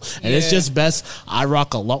 bro. And it's just best I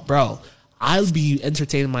rock a lot, bro. I'll be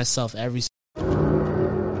entertaining myself every